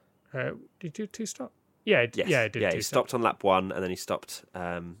 Did you do 2-stop? Yeah, yes. yeah, I did. Yeah, he stopped on lap 1 and then he stopped.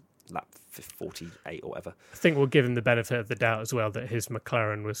 lap 48 or whatever. I think we'll give him the benefit of the doubt as well that his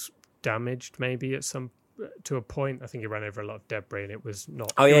McLaren was damaged maybe to a point. I think he ran over a lot of debris and it was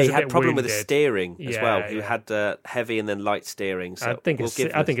not. Oh yeah, he had a problem with the steering as well. He yeah. had heavy and then light steering. So I think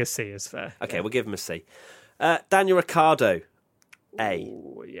a C is fair. Okay, we'll give him a C. Daniel Ricciardo, A.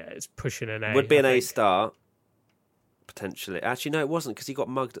 Ooh, yeah, it's pushing an A. Would be an A star. Potentially. Actually, no, it wasn't because he got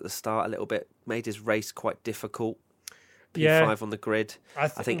mugged at the start a little bit. Made his race quite difficult. P5 on the grid. I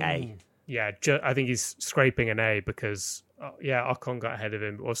think A. Yeah, I think he's scraping an A because, Ocon got ahead of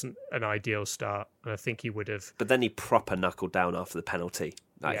him. It wasn't an ideal start, and I think he would have. But then he proper knuckled down after the penalty.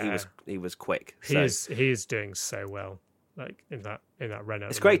 He was quick. He is doing so well, like in that Renault.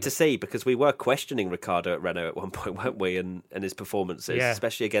 It's great to see because we were questioning Ricciardo at Renault at one point, weren't we? And his performances,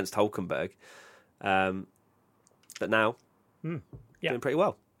 especially against Hülkenberg. But now, doing pretty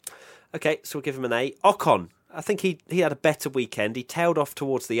well. Okay, so we'll give him an A. Ocon. I think he had a better weekend. He tailed off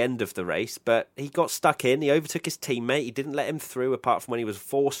towards the end of the race, but he got stuck in. He overtook his teammate. He didn't let him through apart from when he was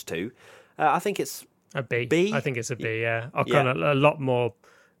forced to. I think it's a B. I think it's a B, yeah. Ocon a lot more,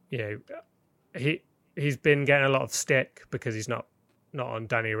 he's been getting a lot of stick because he's not on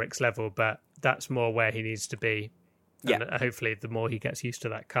Danny Rick's level, but that's more where he needs to be. And hopefully the more he gets used to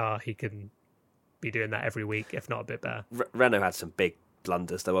that car, he can be doing that every week, if not a bit better. Renault had some big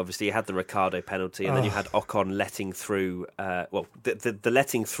blunders though. Obviously you had the Ricciardo penalty and then you had Ocon letting through the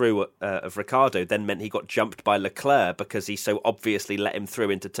letting through of Ricciardo then meant he got jumped by Leclerc because he so obviously let him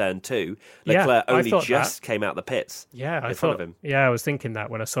through into turn 2. Leclerc only just came out the pits in front of him. I was thinking that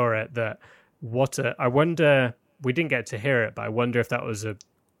when I saw it, that I wonder, we didn't get to hear it, but I wonder if that was a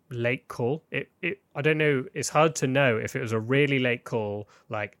late call. I don't know, it's hard to know if it was a really late call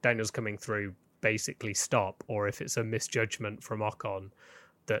like Daniel's coming through, basically stop, or if it's a misjudgment from Ocon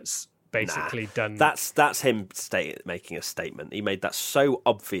that's basically done. That's him making a statement. He made that so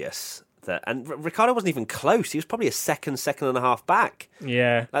obvious that, and Ricciardo wasn't even close. He was probably a second and a half back.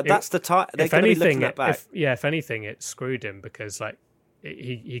 Yeah, that's the time. If anything, if anything, it screwed him because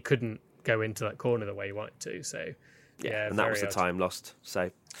he couldn't go into that corner the way he wanted to. So and that was the time lost.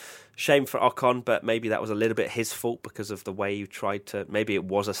 So shame for Ocon, but maybe that was a little bit his fault because of the way you tried to. Maybe it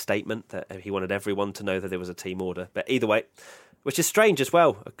was a statement that he wanted everyone to know that there was a team order. But either way, which is strange as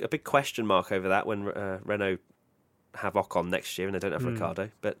well. A big question mark over that when Renault have Ocon next year and they don't have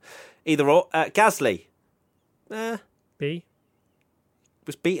Ricciardo. But either or, Gasly, B,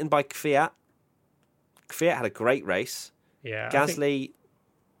 was beaten by Kvyat. Kvyat had a great race. Yeah, Gasly,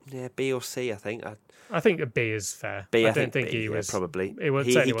 B or C, I think. I think a B is fair. B, I don't think B, he was probably.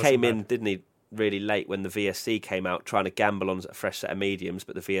 He came in, didn't he, really late when the VSC came out, trying to gamble on a fresh set of mediums,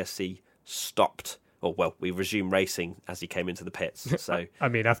 but the VSC stopped. We resumed racing as he came into the pits. So I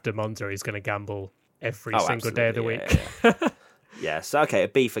mean, after Monza, he's going to gamble every single day of the week. Yeah. So okay, a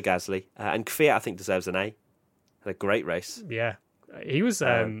B for Gasly, and Kvyat I think deserves an A. Had a great race. Yeah, he was.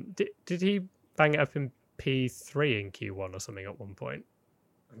 Did he bang it up in P3 in Q1 or something at one point?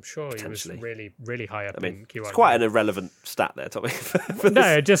 I'm sure he was really, really high up in Q1. It's quite an irrelevant stat there, Tommy.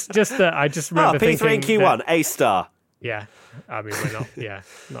 No, just that I just remember thinking P3 in Q1, A star. Yeah, I mean we're not. Yeah,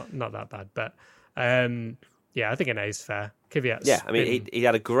 not that bad, but I think an A is fair. Kvyat's he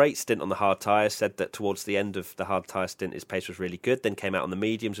had a great stint on the hard tyres. Said that towards the end of the hard tyre stint, his pace was really good. Then came out on the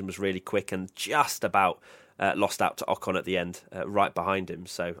mediums and was really quick, and just about lost out to Ocon at the end, right behind him.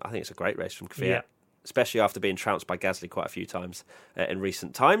 So I think it's a great race from Kvyat. Yeah. Especially after being trounced by Gasly quite a few times in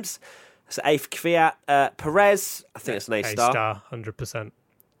recent times. So A for Kvyat. Perez, I think it's an A star. A star, 100%.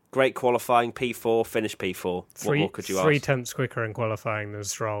 Great qualifying, P4, finished P4. What more could you ask? 3 tenths quicker in qualifying than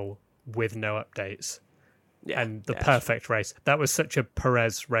Stroll with no updates. Yeah, and the perfect race. That was such a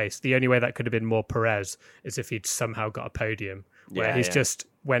Perez race. The only way that could have been more Perez is if he'd somehow got a podium. Where he's just,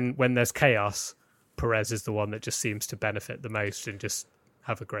 when there's chaos, Perez is the one that just seems to benefit the most and just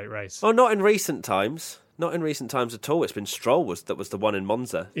have a great race. Well, not in recent times. Not in recent times at all. It's been Stroll that was the one in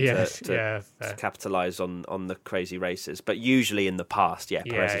Monza to capitalise on the crazy races. But usually in the past,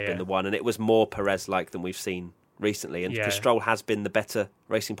 Perez has been the one. And it was more Perez-like than we've seen recently. And because Stroll has been the better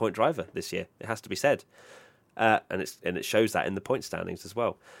Racing Point driver this year, it has to be said. And it shows that in the point standings as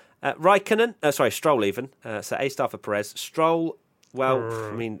well. Stroll even. So A star for Perez. Stroll,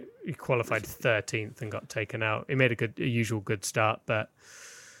 he qualified 13th and got taken out. He made a usual good start, but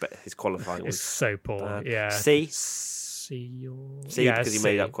his qualifying was so poor. C because he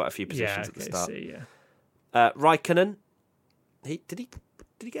made up quite a few positions at the start. C, Raikkonen, did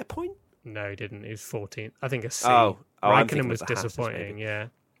he get a point? No, he didn't. He was 14th. I think a C. Raikkonen was disappointing. Yeah.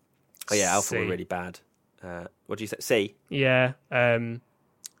 Oh yeah, Alpha were really bad. What do you say? C. Yeah. He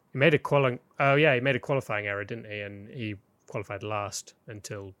made a qualifying error, didn't he? And he qualified last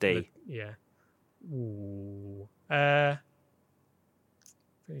until D. Yeah. Ooh.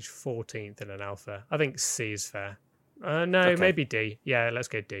 Finished 14th in an alpha. I think C is fair. No, Okay. maybe D. Yeah, let's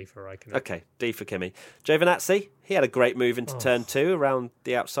go D for Raikkonen. Okay, D for Kimi. Giovinazzi, he had a great move into turn 2 around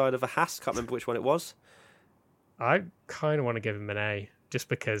the outside of a Haas. Can't remember which one it was. I kind of want to give him an A just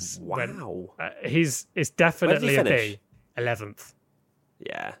because Wow. it's definitely a finish? B. 11th.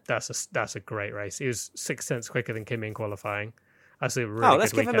 Yeah. That's a great race. He was 6 cents quicker than Kimi in qualifying. That's a really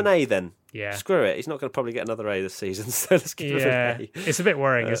Let's good give weekend. him an A then. Yeah. Screw it. He's not going to probably get another A this season, so let's give him Yeah, an A. it's a bit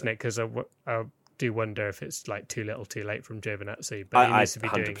worrying, isn't it? Because I do wonder if it's like too little, too late from Giovinazzi. But he needs to be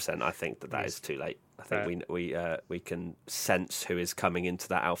 100%. doing. I think that is too late. I think we can sense who is coming into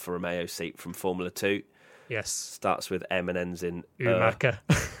that Alfa Romeo seat from Formula 2. Yes, Starts with M and ends in Schumacher.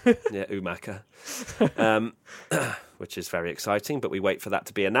 Yeah, Schumacher, which is very exciting. But we wait for that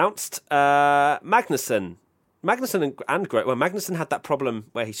to be announced. Magnussen and Greg. Well, Magnussen had that problem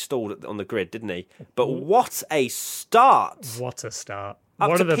where he stalled on the grid, didn't he? But what a start! What a start! Up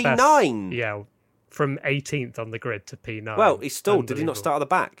One to of the P9. best. Yeah, from 18th on the grid to P9. Well, he stalled. Did he not start at the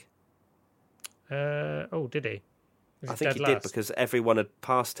back? Did he? Was I think dead he did last? because everyone had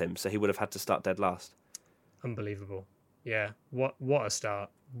passed him, so he would have had to start dead last. Unbelievable. Yeah. What a start.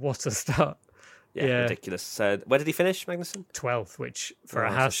 What a start. Yeah, ridiculous. So where did he finish, Magnussen? 12th, which for a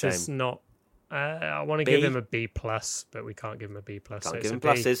That's a Haas is shame. not. I want to B? give him a B plus, but we can't give him a B plus. Can't so give it's him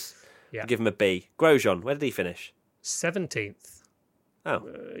a B. pluses. Yeah. Give him a B. Grosjean, where did he finish? 17th. Oh,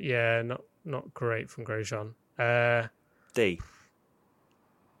 Yeah, not great from Grosjean. D.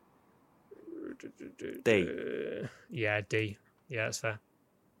 D. Yeah, D. Yeah, that's fair.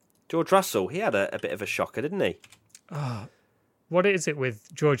 George Russell, he had a bit of a shocker, didn't he? What is it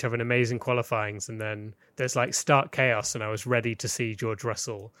with George having amazing qualifyings and then there's like start chaos and I was ready to see George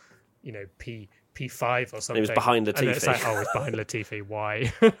Russell, P5 or something. He was behind And then it's Latifi. like, oh, he's behind Latifi.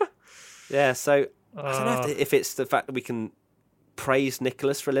 Why? Yeah, so I don't know if it's the fact that we can praise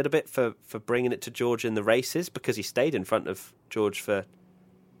Nicholas for a little bit for bringing it to George in the races because he stayed in front of George for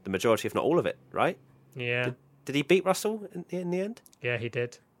the majority, if not all of it, right? Yeah. Did he beat Russell in the end? Yeah, he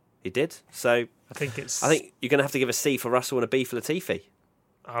did. He did. So I think you're going to have to give a C for Russell and a B for Latifi.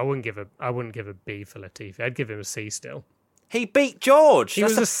 I wouldn't give a B for Latifi. I'd give him a C still. He beat George. He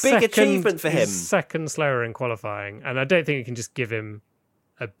That's was a big achievement for he him. was second slower in qualifying, and I don't think you can just give him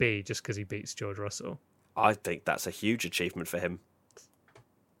a B just because he beats George Russell. I think that's a huge achievement for him.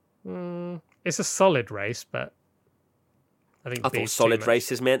 It's a solid race, but I think I B thought is too solid much.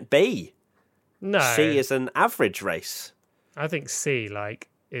 races meant B. No, C is an average race. I think C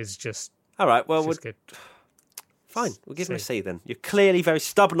is just All right, well, just good. fine. We'll give him a C. C then. You're clearly very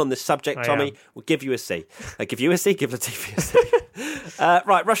stubborn on this subject, I Tommy. am. We'll give you a C. Give you a C, give Latifi a C.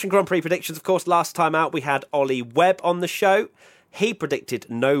 Right, Russian Grand Prix predictions. Of course, last time out we had Ollie Webb on the show. He predicted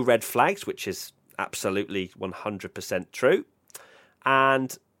no red flags, which is absolutely 100% true.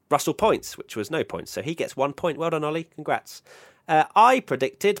 And Russell points, which was no points. So he gets 1 point. Well done, Ollie. Congrats. I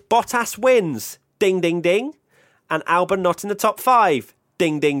predicted Bottas wins. Ding, ding, ding. And Albon not in the top 5.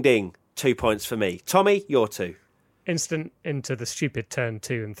 Ding, ding, ding. 2 points for me. Tommy, your 2. Instant into the stupid turn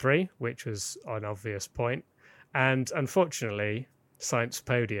 2 and 3, which was an obvious point, and unfortunately, Sainz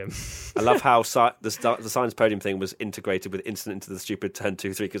podium. I love how the science podium thing was integrated with instant into the stupid turn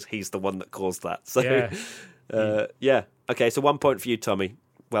 2, 3 because he's the one that caused that. So, Yeah. Okay, so 1 point for you, Tommy.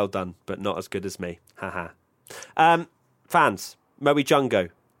 Well done, but not as good as me. Haha. Fans, Moe Jungo.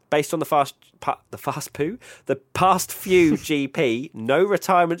 Based on the past few GP, no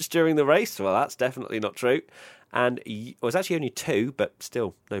retirements during the race. Well, that's definitely not true. And it was actually only 2, but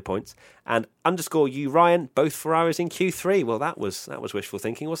still no points. And _ Ryan, both Ferraris in Q3. Well, that was wishful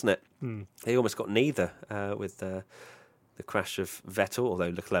thinking, wasn't it? He almost got neither with the crash of Vettel, although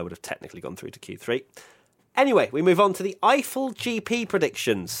Leclerc would have technically gone through to Q3. Anyway, we move on to the Eiffel GP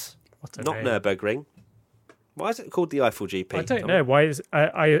predictions. What a Not name. Nürburgring. Why is it called the Eiffel GP? I don't know why.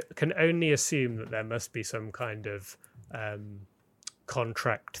 I can only assume that there must be some kind of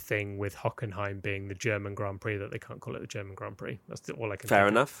contract thing with Hockenheim being the German Grand Prix that they can't call it the German Grand Prix. That's all I can. Fair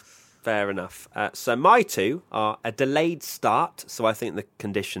enough. So my 2 are a delayed start. So I think the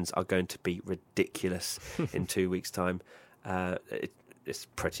conditions are going to be ridiculous in 2 weeks' time. It's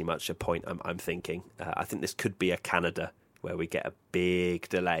pretty much a point I'm thinking. I think this could be a Canada where we get a big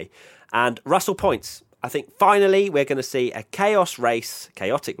delay. And Russell points. I think finally we're going to see a chaotic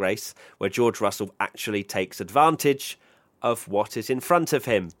race, where George Russell actually takes advantage of what is in front of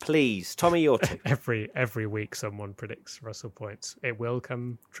him. Please, Tommy, your 2. Every week someone predicts Russell points. It will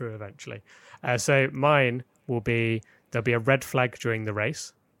come true eventually. So mine will be there'll be a red flag during the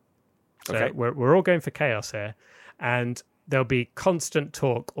race. So Okay. we're all going for chaos here, and there'll be constant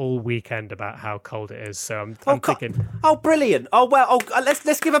talk all weekend about how cold it is. So I'm thinking, oh, brilliant! Oh well,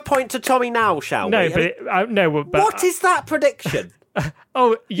 let's give a point to Tommy now, shall we? But what is that prediction?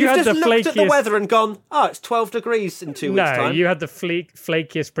 You had just the looked at the flakiest weather and gone, it's 12 degrees in 2 weeks' time. No, you had the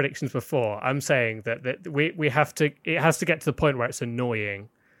flakiest predictions before. I'm saying that we have to. It has to get to the point where it's annoying,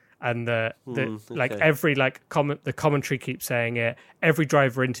 and the commentary keeps saying it. Every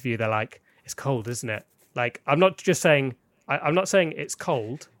driver interview, they're like, "It's cold, isn't it?" Like, I'm not just saying. I'm not saying it's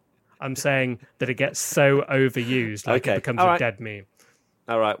cold. I'm saying that it gets so overused, like it becomes a dead meme.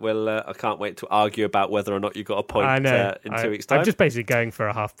 All right, well, I can't wait to argue about whether or not you got a point in 2 weeks' time. I'm just basically going for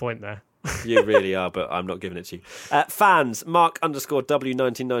a half point there. You really are, but I'm not giving it to you. Fans,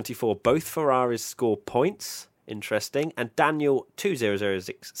 Mark_W1994, both Ferraris score points. Interesting. And Daniel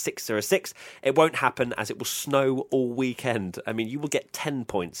 200606. It won't happen as it will snow all weekend. I mean, you will get 10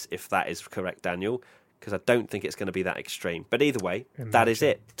 points if that is correct, Daniel, because I don't think it's going to be that extreme. But either way, that is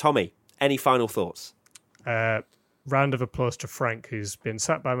it. Tommy, any final thoughts? Round of applause to Frank, who's been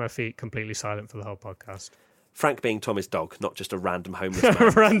sat by my feet completely silent for the whole podcast. Frank being Tommy's dog, not just a random homeless man. A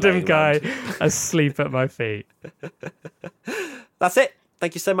random guy asleep at my feet. That's it.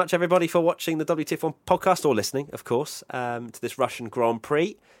 Thank you so much, everybody, for watching the WTF1 podcast, or listening, of course, to this Russian Grand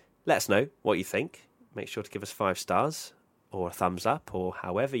Prix. Let us know what you think. Make sure to give us 5 stars or a thumbs up, or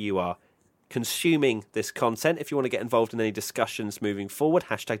however you are consuming this content. If you want to get involved in any discussions moving forward,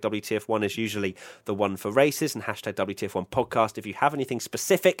 hashtag WTF1 is usually the one for races, and hashtag WTF1 podcast. If you have anything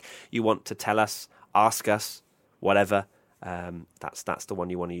specific you want to tell us, ask us, whatever, that's the one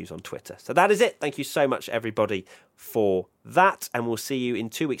you want to use on Twitter. So that is it. Thank you so much, everybody, for that, and we'll see you in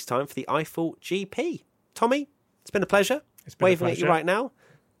 2 weeks' time for the Eiffel GP. Tommy, it's been a pleasure. Waving at you right now,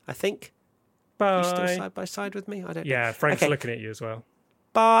 I think. Bye. Are you still side by side with me? I don't know. Yeah, Frank's looking at you as well.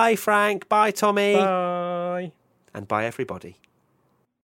 Bye, Frank. Bye, Tommy. Bye. And bye, everybody.